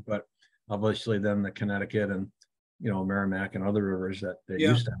Maine, but obviously then the Connecticut and Merrimack and other rivers that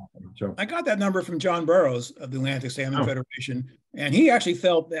used to happen. So I got that number from John Burroughs of the Atlantic Salmon Federation, and he actually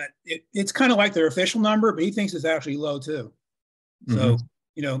felt that it's kind of like their official number, but he thinks it's actually low too. So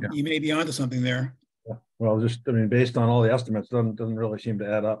you may be onto something there. Yeah. Well, based on all the estimates, doesn't really seem to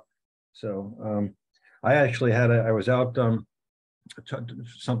add up. So I actually I was out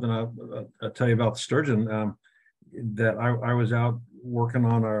something I'll tell you about the sturgeon. That I was out working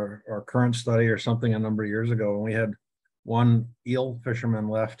on our current study or something a number of years ago, and we had one eel fisherman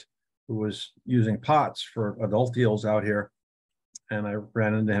left who was using pots for adult eels out here, and I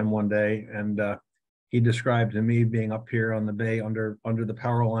ran into him one day, and he described to me being up here on the bay under the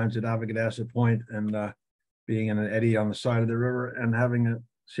power lines at Avocadasset Point, and being in an eddy on the side of the river, and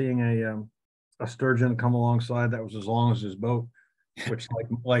seeing a sturgeon come alongside that was as long as his boat, which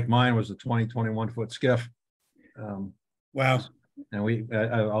like mine was a 21 foot skiff. Wow. And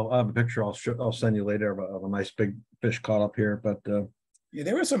I'll have a picture I'll send you later of a nice big fish caught up here. But yeah,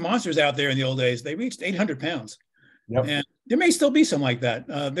 there were some monsters out there in the old days. They reached 800 pounds. Yep. And there may still be some like that.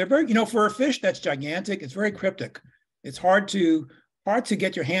 They're very, for a fish that's gigantic, it's very cryptic. It's hard to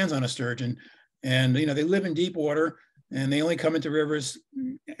get your hands on a sturgeon. And, they live in deep water, and they only come into rivers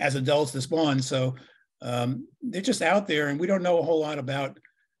as adults to spawn. So they're just out there, and we don't know a whole lot about,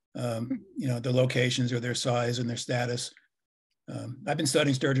 their locations or their size and their status. I've been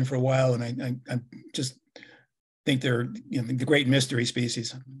studying sturgeon for a while, and I just think they're the great mystery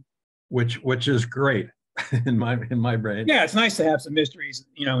species. Which is great in my brain. Yeah, it's nice to have some mysteries,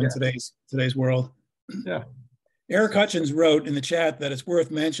 in today's world. Yeah. Eric Hutchins wrote in the chat that it's worth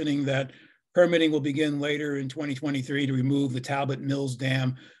mentioning that permitting will begin later in 2023 to remove the Talbot Mills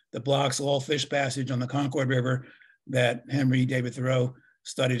Dam that blocks all fish passage on the Concord River that Henry David Thoreau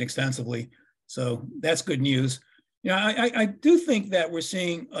studied extensively. So that's good news. I do think that we're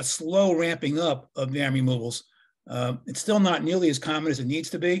seeing a slow ramping up of dam removals. It's still not nearly as common as it needs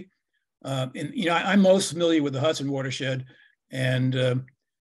to be. I'm most familiar with the Hudson watershed, and the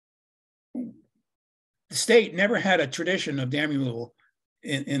state never had a tradition of dam removal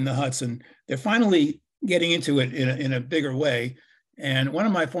in the Hudson. They're finally getting into it in a bigger way. And one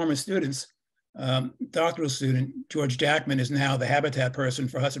of my former students, doctoral student, George Jackman, is now the habitat person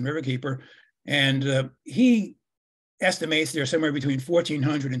for Hudson Riverkeeper. And he estimates there are somewhere between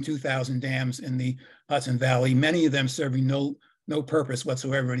 1,400 and 2,000 dams in the Hudson Valley, many of them serving no purpose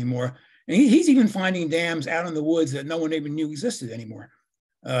whatsoever anymore. And he's even finding dams out in the woods that no one even knew existed anymore.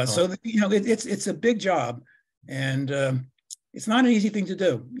 So it's a big job, and it's not an easy thing to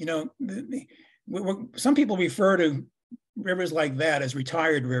do. Some people refer to rivers like that as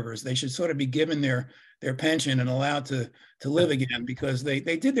retired rivers. They should sort of be given their pension and allowed to live again, because they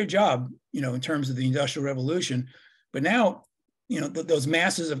did their job, in terms of the Industrial Revolution. But now, those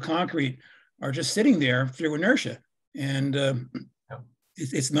masses of concrete are just sitting there through inertia, and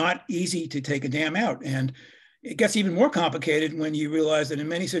it's not easy to take a dam out. And it gets even more complicated when you realize that in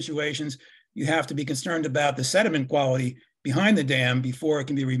many situations, you have to be concerned about the sediment quality behind the dam before it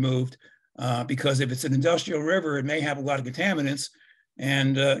can be removed. Because if it's an industrial river, it may have a lot of contaminants,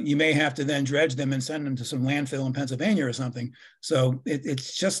 and you may have to then dredge them and send them to some landfill in Pennsylvania or something. So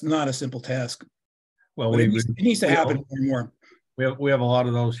it's just not a simple task. Well, it needs to happen more and more. We have a lot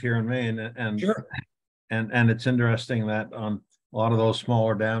of those here in Maine, and sure. And it's interesting that a lot of those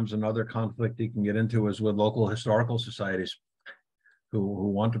smaller dams, and other conflict you can get into is with local historical societies who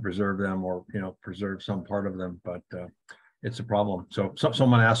want to preserve them, or preserve some part of them, but it's a problem. So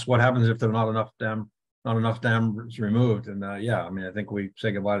someone asked, what happens if there are not enough dams removed? And I think we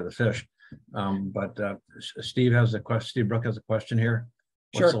say goodbye to the fish. But Steve Brook has a question here.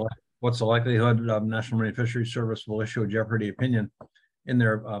 Sure. What's the likelihood of National Marine Fisheries Service will issue a jeopardy opinion in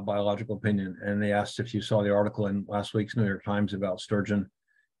their biological opinion? And they asked if you saw the article in last week's New York Times about sturgeon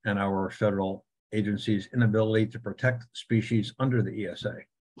and our federal agency's inability to protect species under the ESA.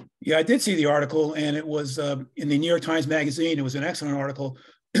 Yeah, I did see the article, and it was in the New York Times Magazine. It was an excellent article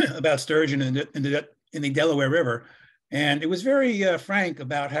about sturgeon in the Delaware River. And it was very frank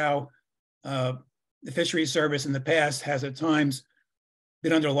about how the Fisheries Service in the past has at times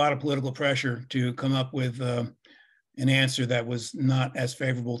been under a lot of political pressure to come up with an answer that was not as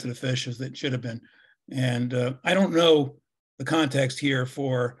favorable to the fish as it should have been. And I don't know the context here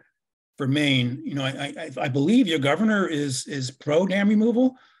for Maine. I believe your governor is pro dam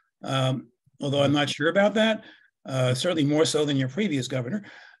removal, although I'm not sure about that. Certainly more so than your previous governor.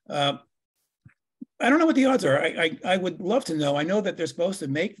 I don't know what the odds are. I would love to know. I know that they're supposed to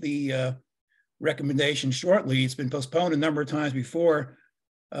make the recommendation shortly. It's been postponed a number of times before.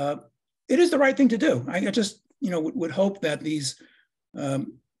 It is the right thing to do. I just would hope that these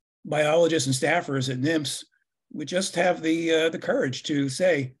biologists and staffers at NIMS would just have the courage to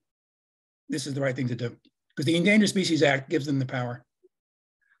say this is the right thing to do, because the Endangered Species Act gives them the power.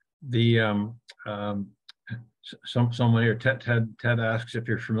 Someone here, Ted asks if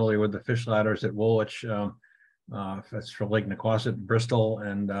you're familiar with the fish ladders at Woolwich. That's for Lake Nequassett, Bristol,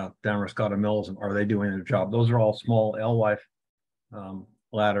 and Damascotta Mills, and are they doing their job? Those are all small alewife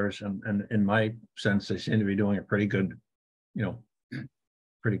ladders, and in my sense, they seem to be doing a pretty good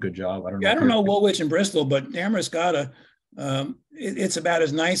job. I don't know Woolwich and Bristol, but Damascotta, it's about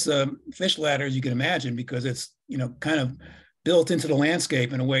as nice a fish ladder as you can imagine, because it's kind of built into the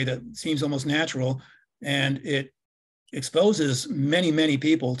landscape in a way that seems almost natural, and it exposes many, many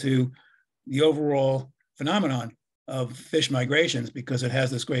people to the overall phenomenon of fish migrations because it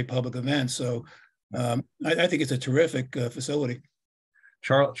has this great public event. So I think it's a terrific facility.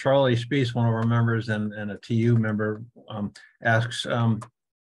 Charlie Spees, one of our members and a TU member, asks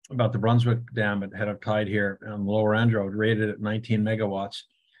about the Brunswick Dam at head of tide here on the Lower Andro, rated at 19 megawatts.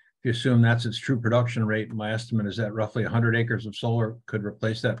 If you assume that's its true production rate, my estimate is that roughly 100 acres of solar could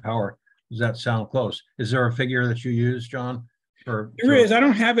replace that power. Does that sound close? Is there a figure that you use, John? There is. I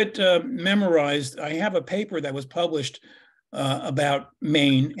don't have it memorized. I have a paper that was published about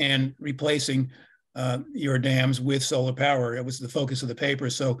Maine and replacing your dams with solar power. It was the focus of the paper.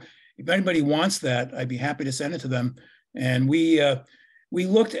 So if anybody wants that, I'd be happy to send it to them. And we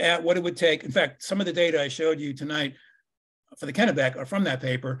looked at what it would take. In fact, some of the data I showed you tonight for the Kennebec are from that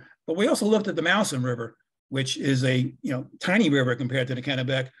paper, but we also looked at the Mousom River, which is a tiny river compared to the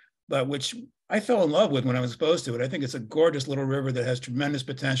Kennebec, but which I fell in love with when I was exposed to it. I think it's a gorgeous little river that has tremendous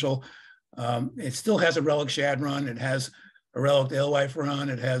potential. It still has a relic shad run. It has a relic alewife run.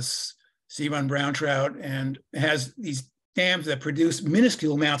 It has sea run brown trout, and it has these dams that produce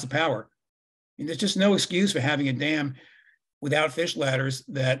minuscule amounts of power. And there's just no excuse for having a dam without fish ladders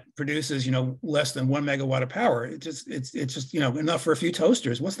that produces, less than 1 megawatt of power. It's just enough for a few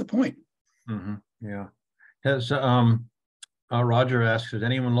toasters. What's the point? Mm-hmm. Yeah. Has Roger asks, has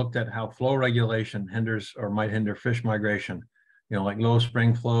anyone looked at how flow regulation hinders or might hinder fish migration? Like low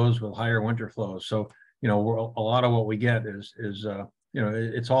spring flows with higher winter flows. So, a lot of what we get is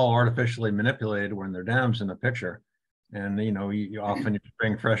it's all artificially manipulated when there are dams in the picture, and you often your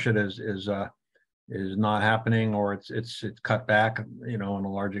spring freshet is not happening, or it's cut back, in a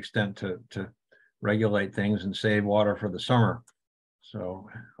large extent to regulate things and save water for the summer. So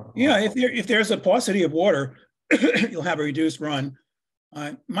yeah, if there's a paucity of water, you'll have a reduced run.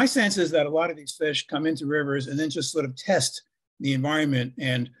 My sense is that a lot of these fish come into rivers and then just sort of test the environment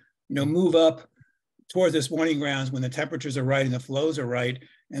and move up towards the spawning grounds when the temperatures are right and the flows are right.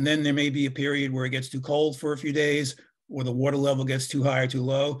 And then there may be a period where it gets too cold for a few days, or the water level gets too high or too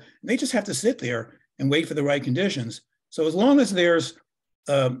low. And they just have to sit there and wait for the right conditions. So as long as there's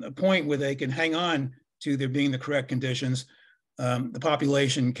a point where they can hang on to there being the correct conditions, the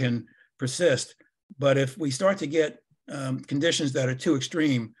population can persist. But if we start to get conditions that are too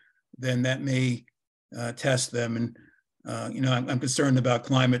extreme, then that may test them. And I'm concerned about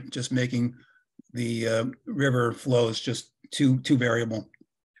climate just making the river flows just too variable.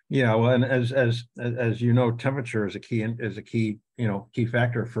 Yeah, well, and as temperature is a key key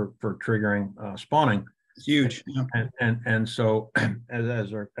factor for triggering spawning. It's huge. Yeah. And so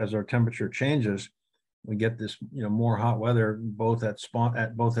as our temperature changes, we get this more hot weather both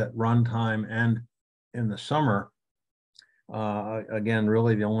at run time and in the summer. Again,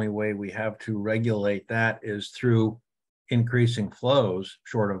 really the only way we have to regulate that is through increasing flows,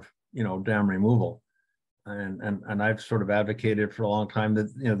 short of dam removal. And I've sort of advocated for a long time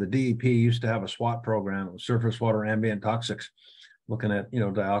that the DEP used to have a SWAT program, it was surface water ambient toxics, looking at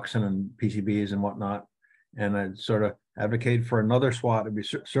dioxin and PCBs and whatnot. And I'd sort of advocate for another SWAT, it'd be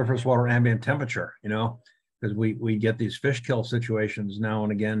surface water ambient temperature, because we get these fish kill situations now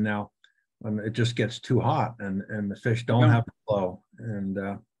and again now when it just gets too hot and the fish don't have to flow, and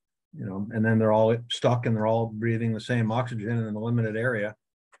and then they're all stuck and they're all breathing the same oxygen in a limited area.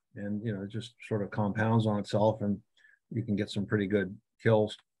 And it just sort of compounds on itself, and you can get some pretty good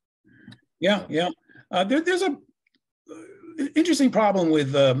kills. Yeah. There's a interesting problem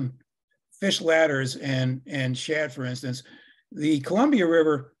with fish ladders and shad, for instance. The Columbia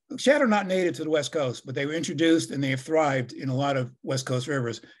River, shad are not native to the West Coast, but they were introduced and they have thrived in a lot of West Coast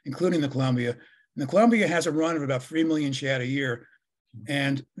rivers, including the Columbia. And the Columbia has a run of about 3 million shad a year.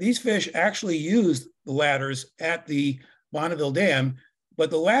 And these fish actually use the ladders at the Bonneville Dam, but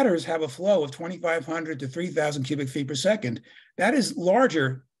the ladders have a flow of 2,500 to 3,000 cubic feet per second. That is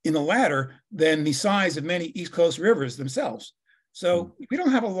larger in the ladder than the size of many East Coast rivers themselves. So we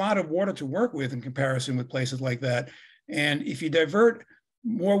don't have a lot of water to work with in comparison with places like that. And if you divert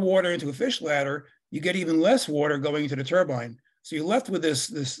more water into a fish ladder, you get even less water going into the turbine. So you're left with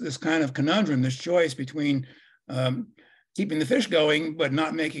this kind of conundrum, this choice between keeping the fish going, but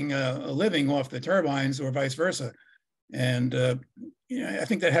not making a living off the turbines, or vice versa. And I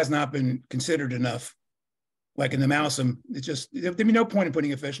think that has not been considered enough. Like in the Mousom, there'd be no point in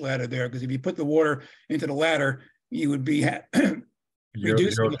putting a fish ladder there, because if you put the water into the ladder, you would be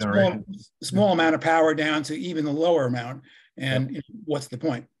reducing a small amount of power down to even the lower amount. And what's the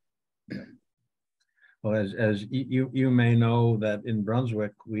point? Well, as you may know, that in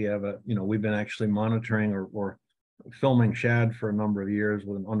Brunswick we have we've been actually monitoring or filming shad for a number of years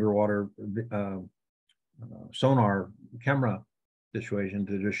with an underwater sonar camera situation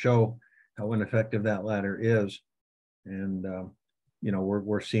to just show how ineffective that ladder is. And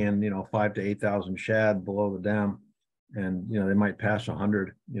we're seeing 5,000 to 8,000 shad below the dam, and they might pass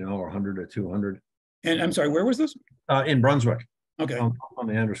 100, or 100 to 200. And I'm sorry, where was this? In Brunswick. Okay. On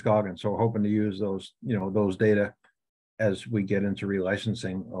the Androscoggin. So we're hoping to use those those data as we get into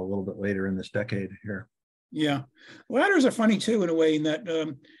relicensing a little bit later in this decade here. Yeah, ladders are funny too in a way in that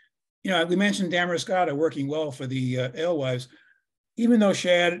we mentioned Damarascotta working well for the alewives. Even though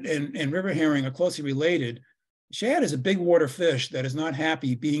shad and river herring are closely related, shad is a big water fish that is not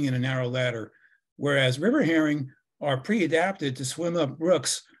happy being in a narrow ladder, whereas river herring are pre-adapted to swim up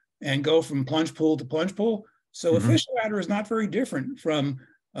brooks and go from plunge pool to plunge pool. So a fish ladder is not very different from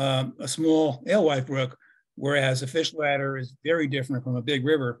a small alewife brook, whereas a fish ladder is very different from a big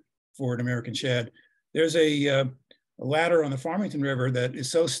river for an American shad. There's a ladder on the Farmington River that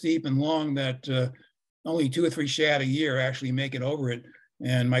is so steep and long that only 2 or 3 shad a year actually make it over it.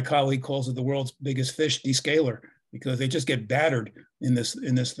 And my colleague calls it the world's biggest fish descaler because they just get battered in this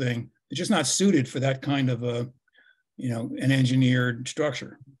thing. It's just not suited for that kind of an engineered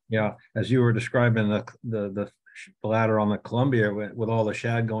structure. Yeah, as you were describing the ladder on the Columbia with all the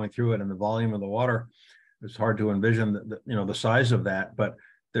shad going through it and the volume of the water, it's hard to envision the size of that. But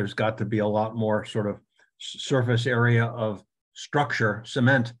there's got to be a lot more sort of surface area of structure,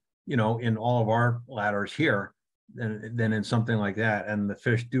 cement, in all of our ladders here than in something like that. And the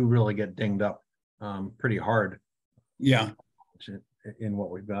fish do really get dinged up pretty hard. Yeah. In what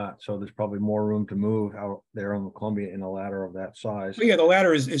we've got. So there's probably more room to move out there on the Columbia in a ladder of that size. Well, yeah, the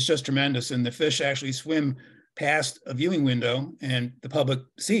ladder is just tremendous. And the fish actually swim past a viewing window and the public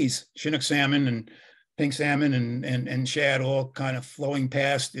sees Chinook salmon and pink salmon and shad all kind of flowing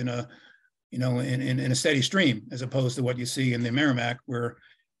past in a steady stream, as opposed to what you see in the Merrimack, where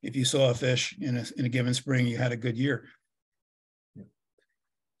if you saw a fish in a given spring, you had a good year.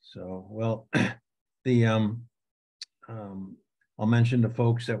 So, well, I'll mention to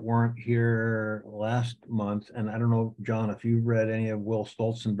folks that weren't here last month, and I don't know, John, if you read any of Will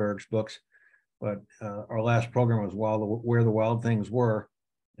Stolzenberg's books, but our last program was Where the Wild Things Were,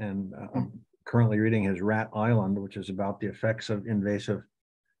 and I'm currently reading his Rat Island, which is about the effects of invasive,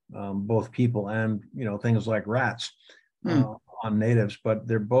 both people and things like rats on natives. But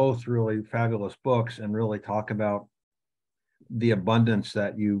they're both really fabulous books and really talk about the abundance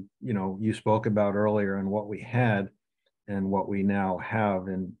that you spoke about earlier and what we had and what we now have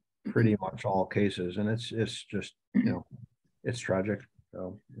in pretty much all cases. And it's just, it's tragic.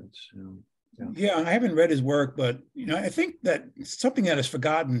 So it's, yeah, I haven't read his work, but, I think that something that is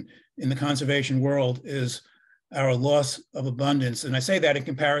forgotten in the conservation world is our loss of abundance. And I say that in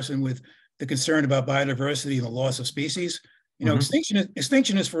comparison with the concern about biodiversity and the loss of species.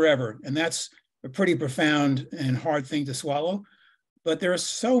 Extinction is forever. And that's a pretty profound and hard thing to swallow. But there are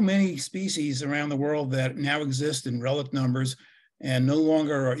so many species around the world that now exist in relic numbers and no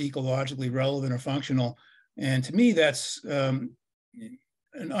longer are ecologically relevant or functional. And to me, that's an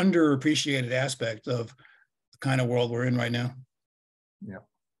underappreciated aspect of the kind of world we're in right now. Yeah.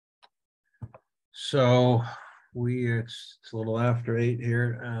 So it's a little after 8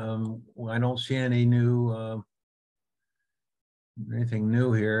 here. I don't see any anything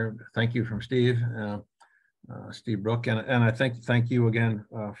new here. Thank you from Steve. Steve Brook, and I thank you again,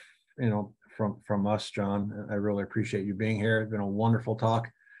 from us, John. I really appreciate you being here. It's been a wonderful talk.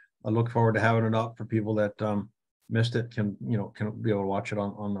 I look forward to having it up for people that missed it, can be able to watch it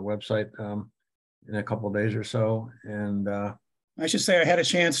on the website in a couple of days or so. And I should say I had a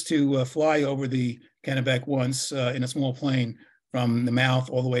chance to fly over the Kennebec once in a small plane from the mouth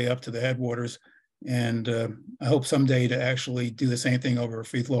all the way up to the headwaters, and I hope someday to actually do the same thing over a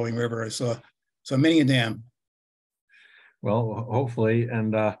free-flowing river. I saw many a dam. Well, hopefully,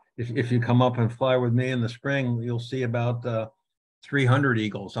 and if you come up and fly with me in the spring, you'll see about 300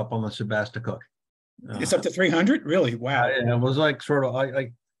 eagles up on the Sebasticook. It's up to 300? Really? Wow. It was like sort of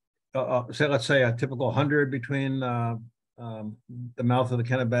let's say a typical 100 between the mouth of the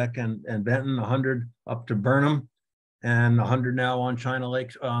Kennebec and Benton, 100 up to Burnham, and 100 now on China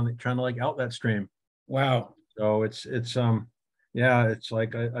Lake outlet stream. Wow. So it's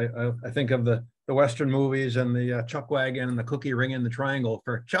like I think of the Western movies and the chuck wagon and the cookie ring in the triangle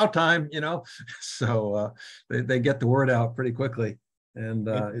for chow time, so they get the word out pretty quickly, and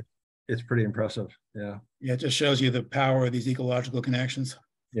it's pretty impressive. Yeah, it just shows you the power of these ecological connections.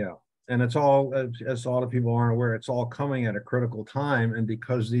 Yeah, and it's all, as a lot of people aren't aware, it's all coming at a critical time, and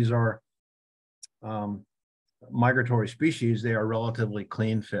because these are migratory species, they are relatively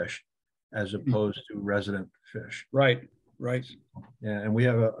clean fish. as opposed to resident fish. Right, right. Yeah, and we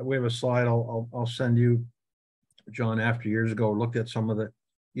have a slide I'll send you, John, after years ago, looked at some of the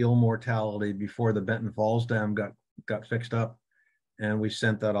eel mortality before the Benton Falls Dam got fixed up. And we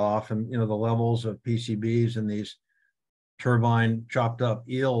sent that off, and the levels of PCBs in these turbine chopped up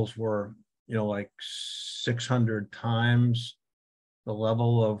eels were, like 600 times the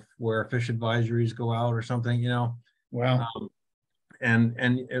level of where fish advisories go out or something, Wow.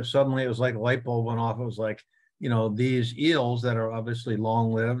 And suddenly it was like a light bulb went off. It was like, these eels that are obviously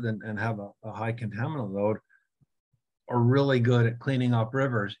long lived and have a high contaminant load are really good at cleaning up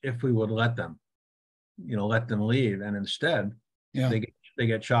rivers if we would let them leave. And instead, they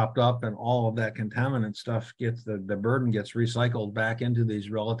get chopped up, and all of that contaminant stuff gets the burden gets recycled back into these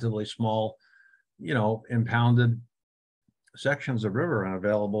relatively small, impounded sections of river and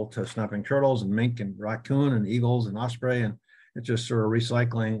available to snapping turtles and mink and raccoon and eagles and osprey. And it's just sort of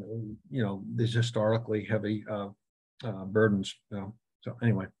recycling, these historically heavy burdens. So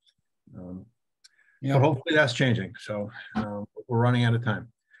anyway, but hopefully that's changing. So we're running out of time.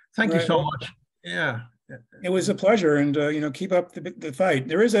 Thank you so much. Yeah. It was a pleasure, and keep up the fight.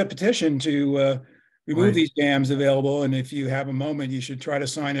 There is a petition to remove these dams available, and if you have a moment, you should try to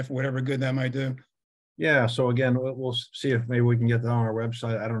sign it for whatever good that might do. Yeah. So again, we'll see if maybe we can get that on our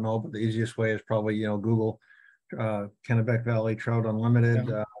website. I don't know, but the easiest way is probably Google Kennebec Valley Trout Unlimited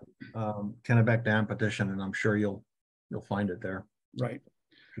Kennebec Dam petition, and I'm sure you'll find it there. Right.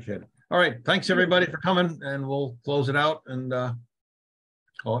 Appreciate it. All right. Thanks everybody for coming, and we'll close it out and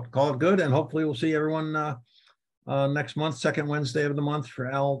call it good, and hopefully we'll see everyone next month, second Wednesday of the month, for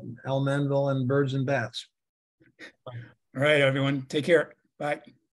Al Manville and Birds and Bats. All right, everyone. Take care. Bye.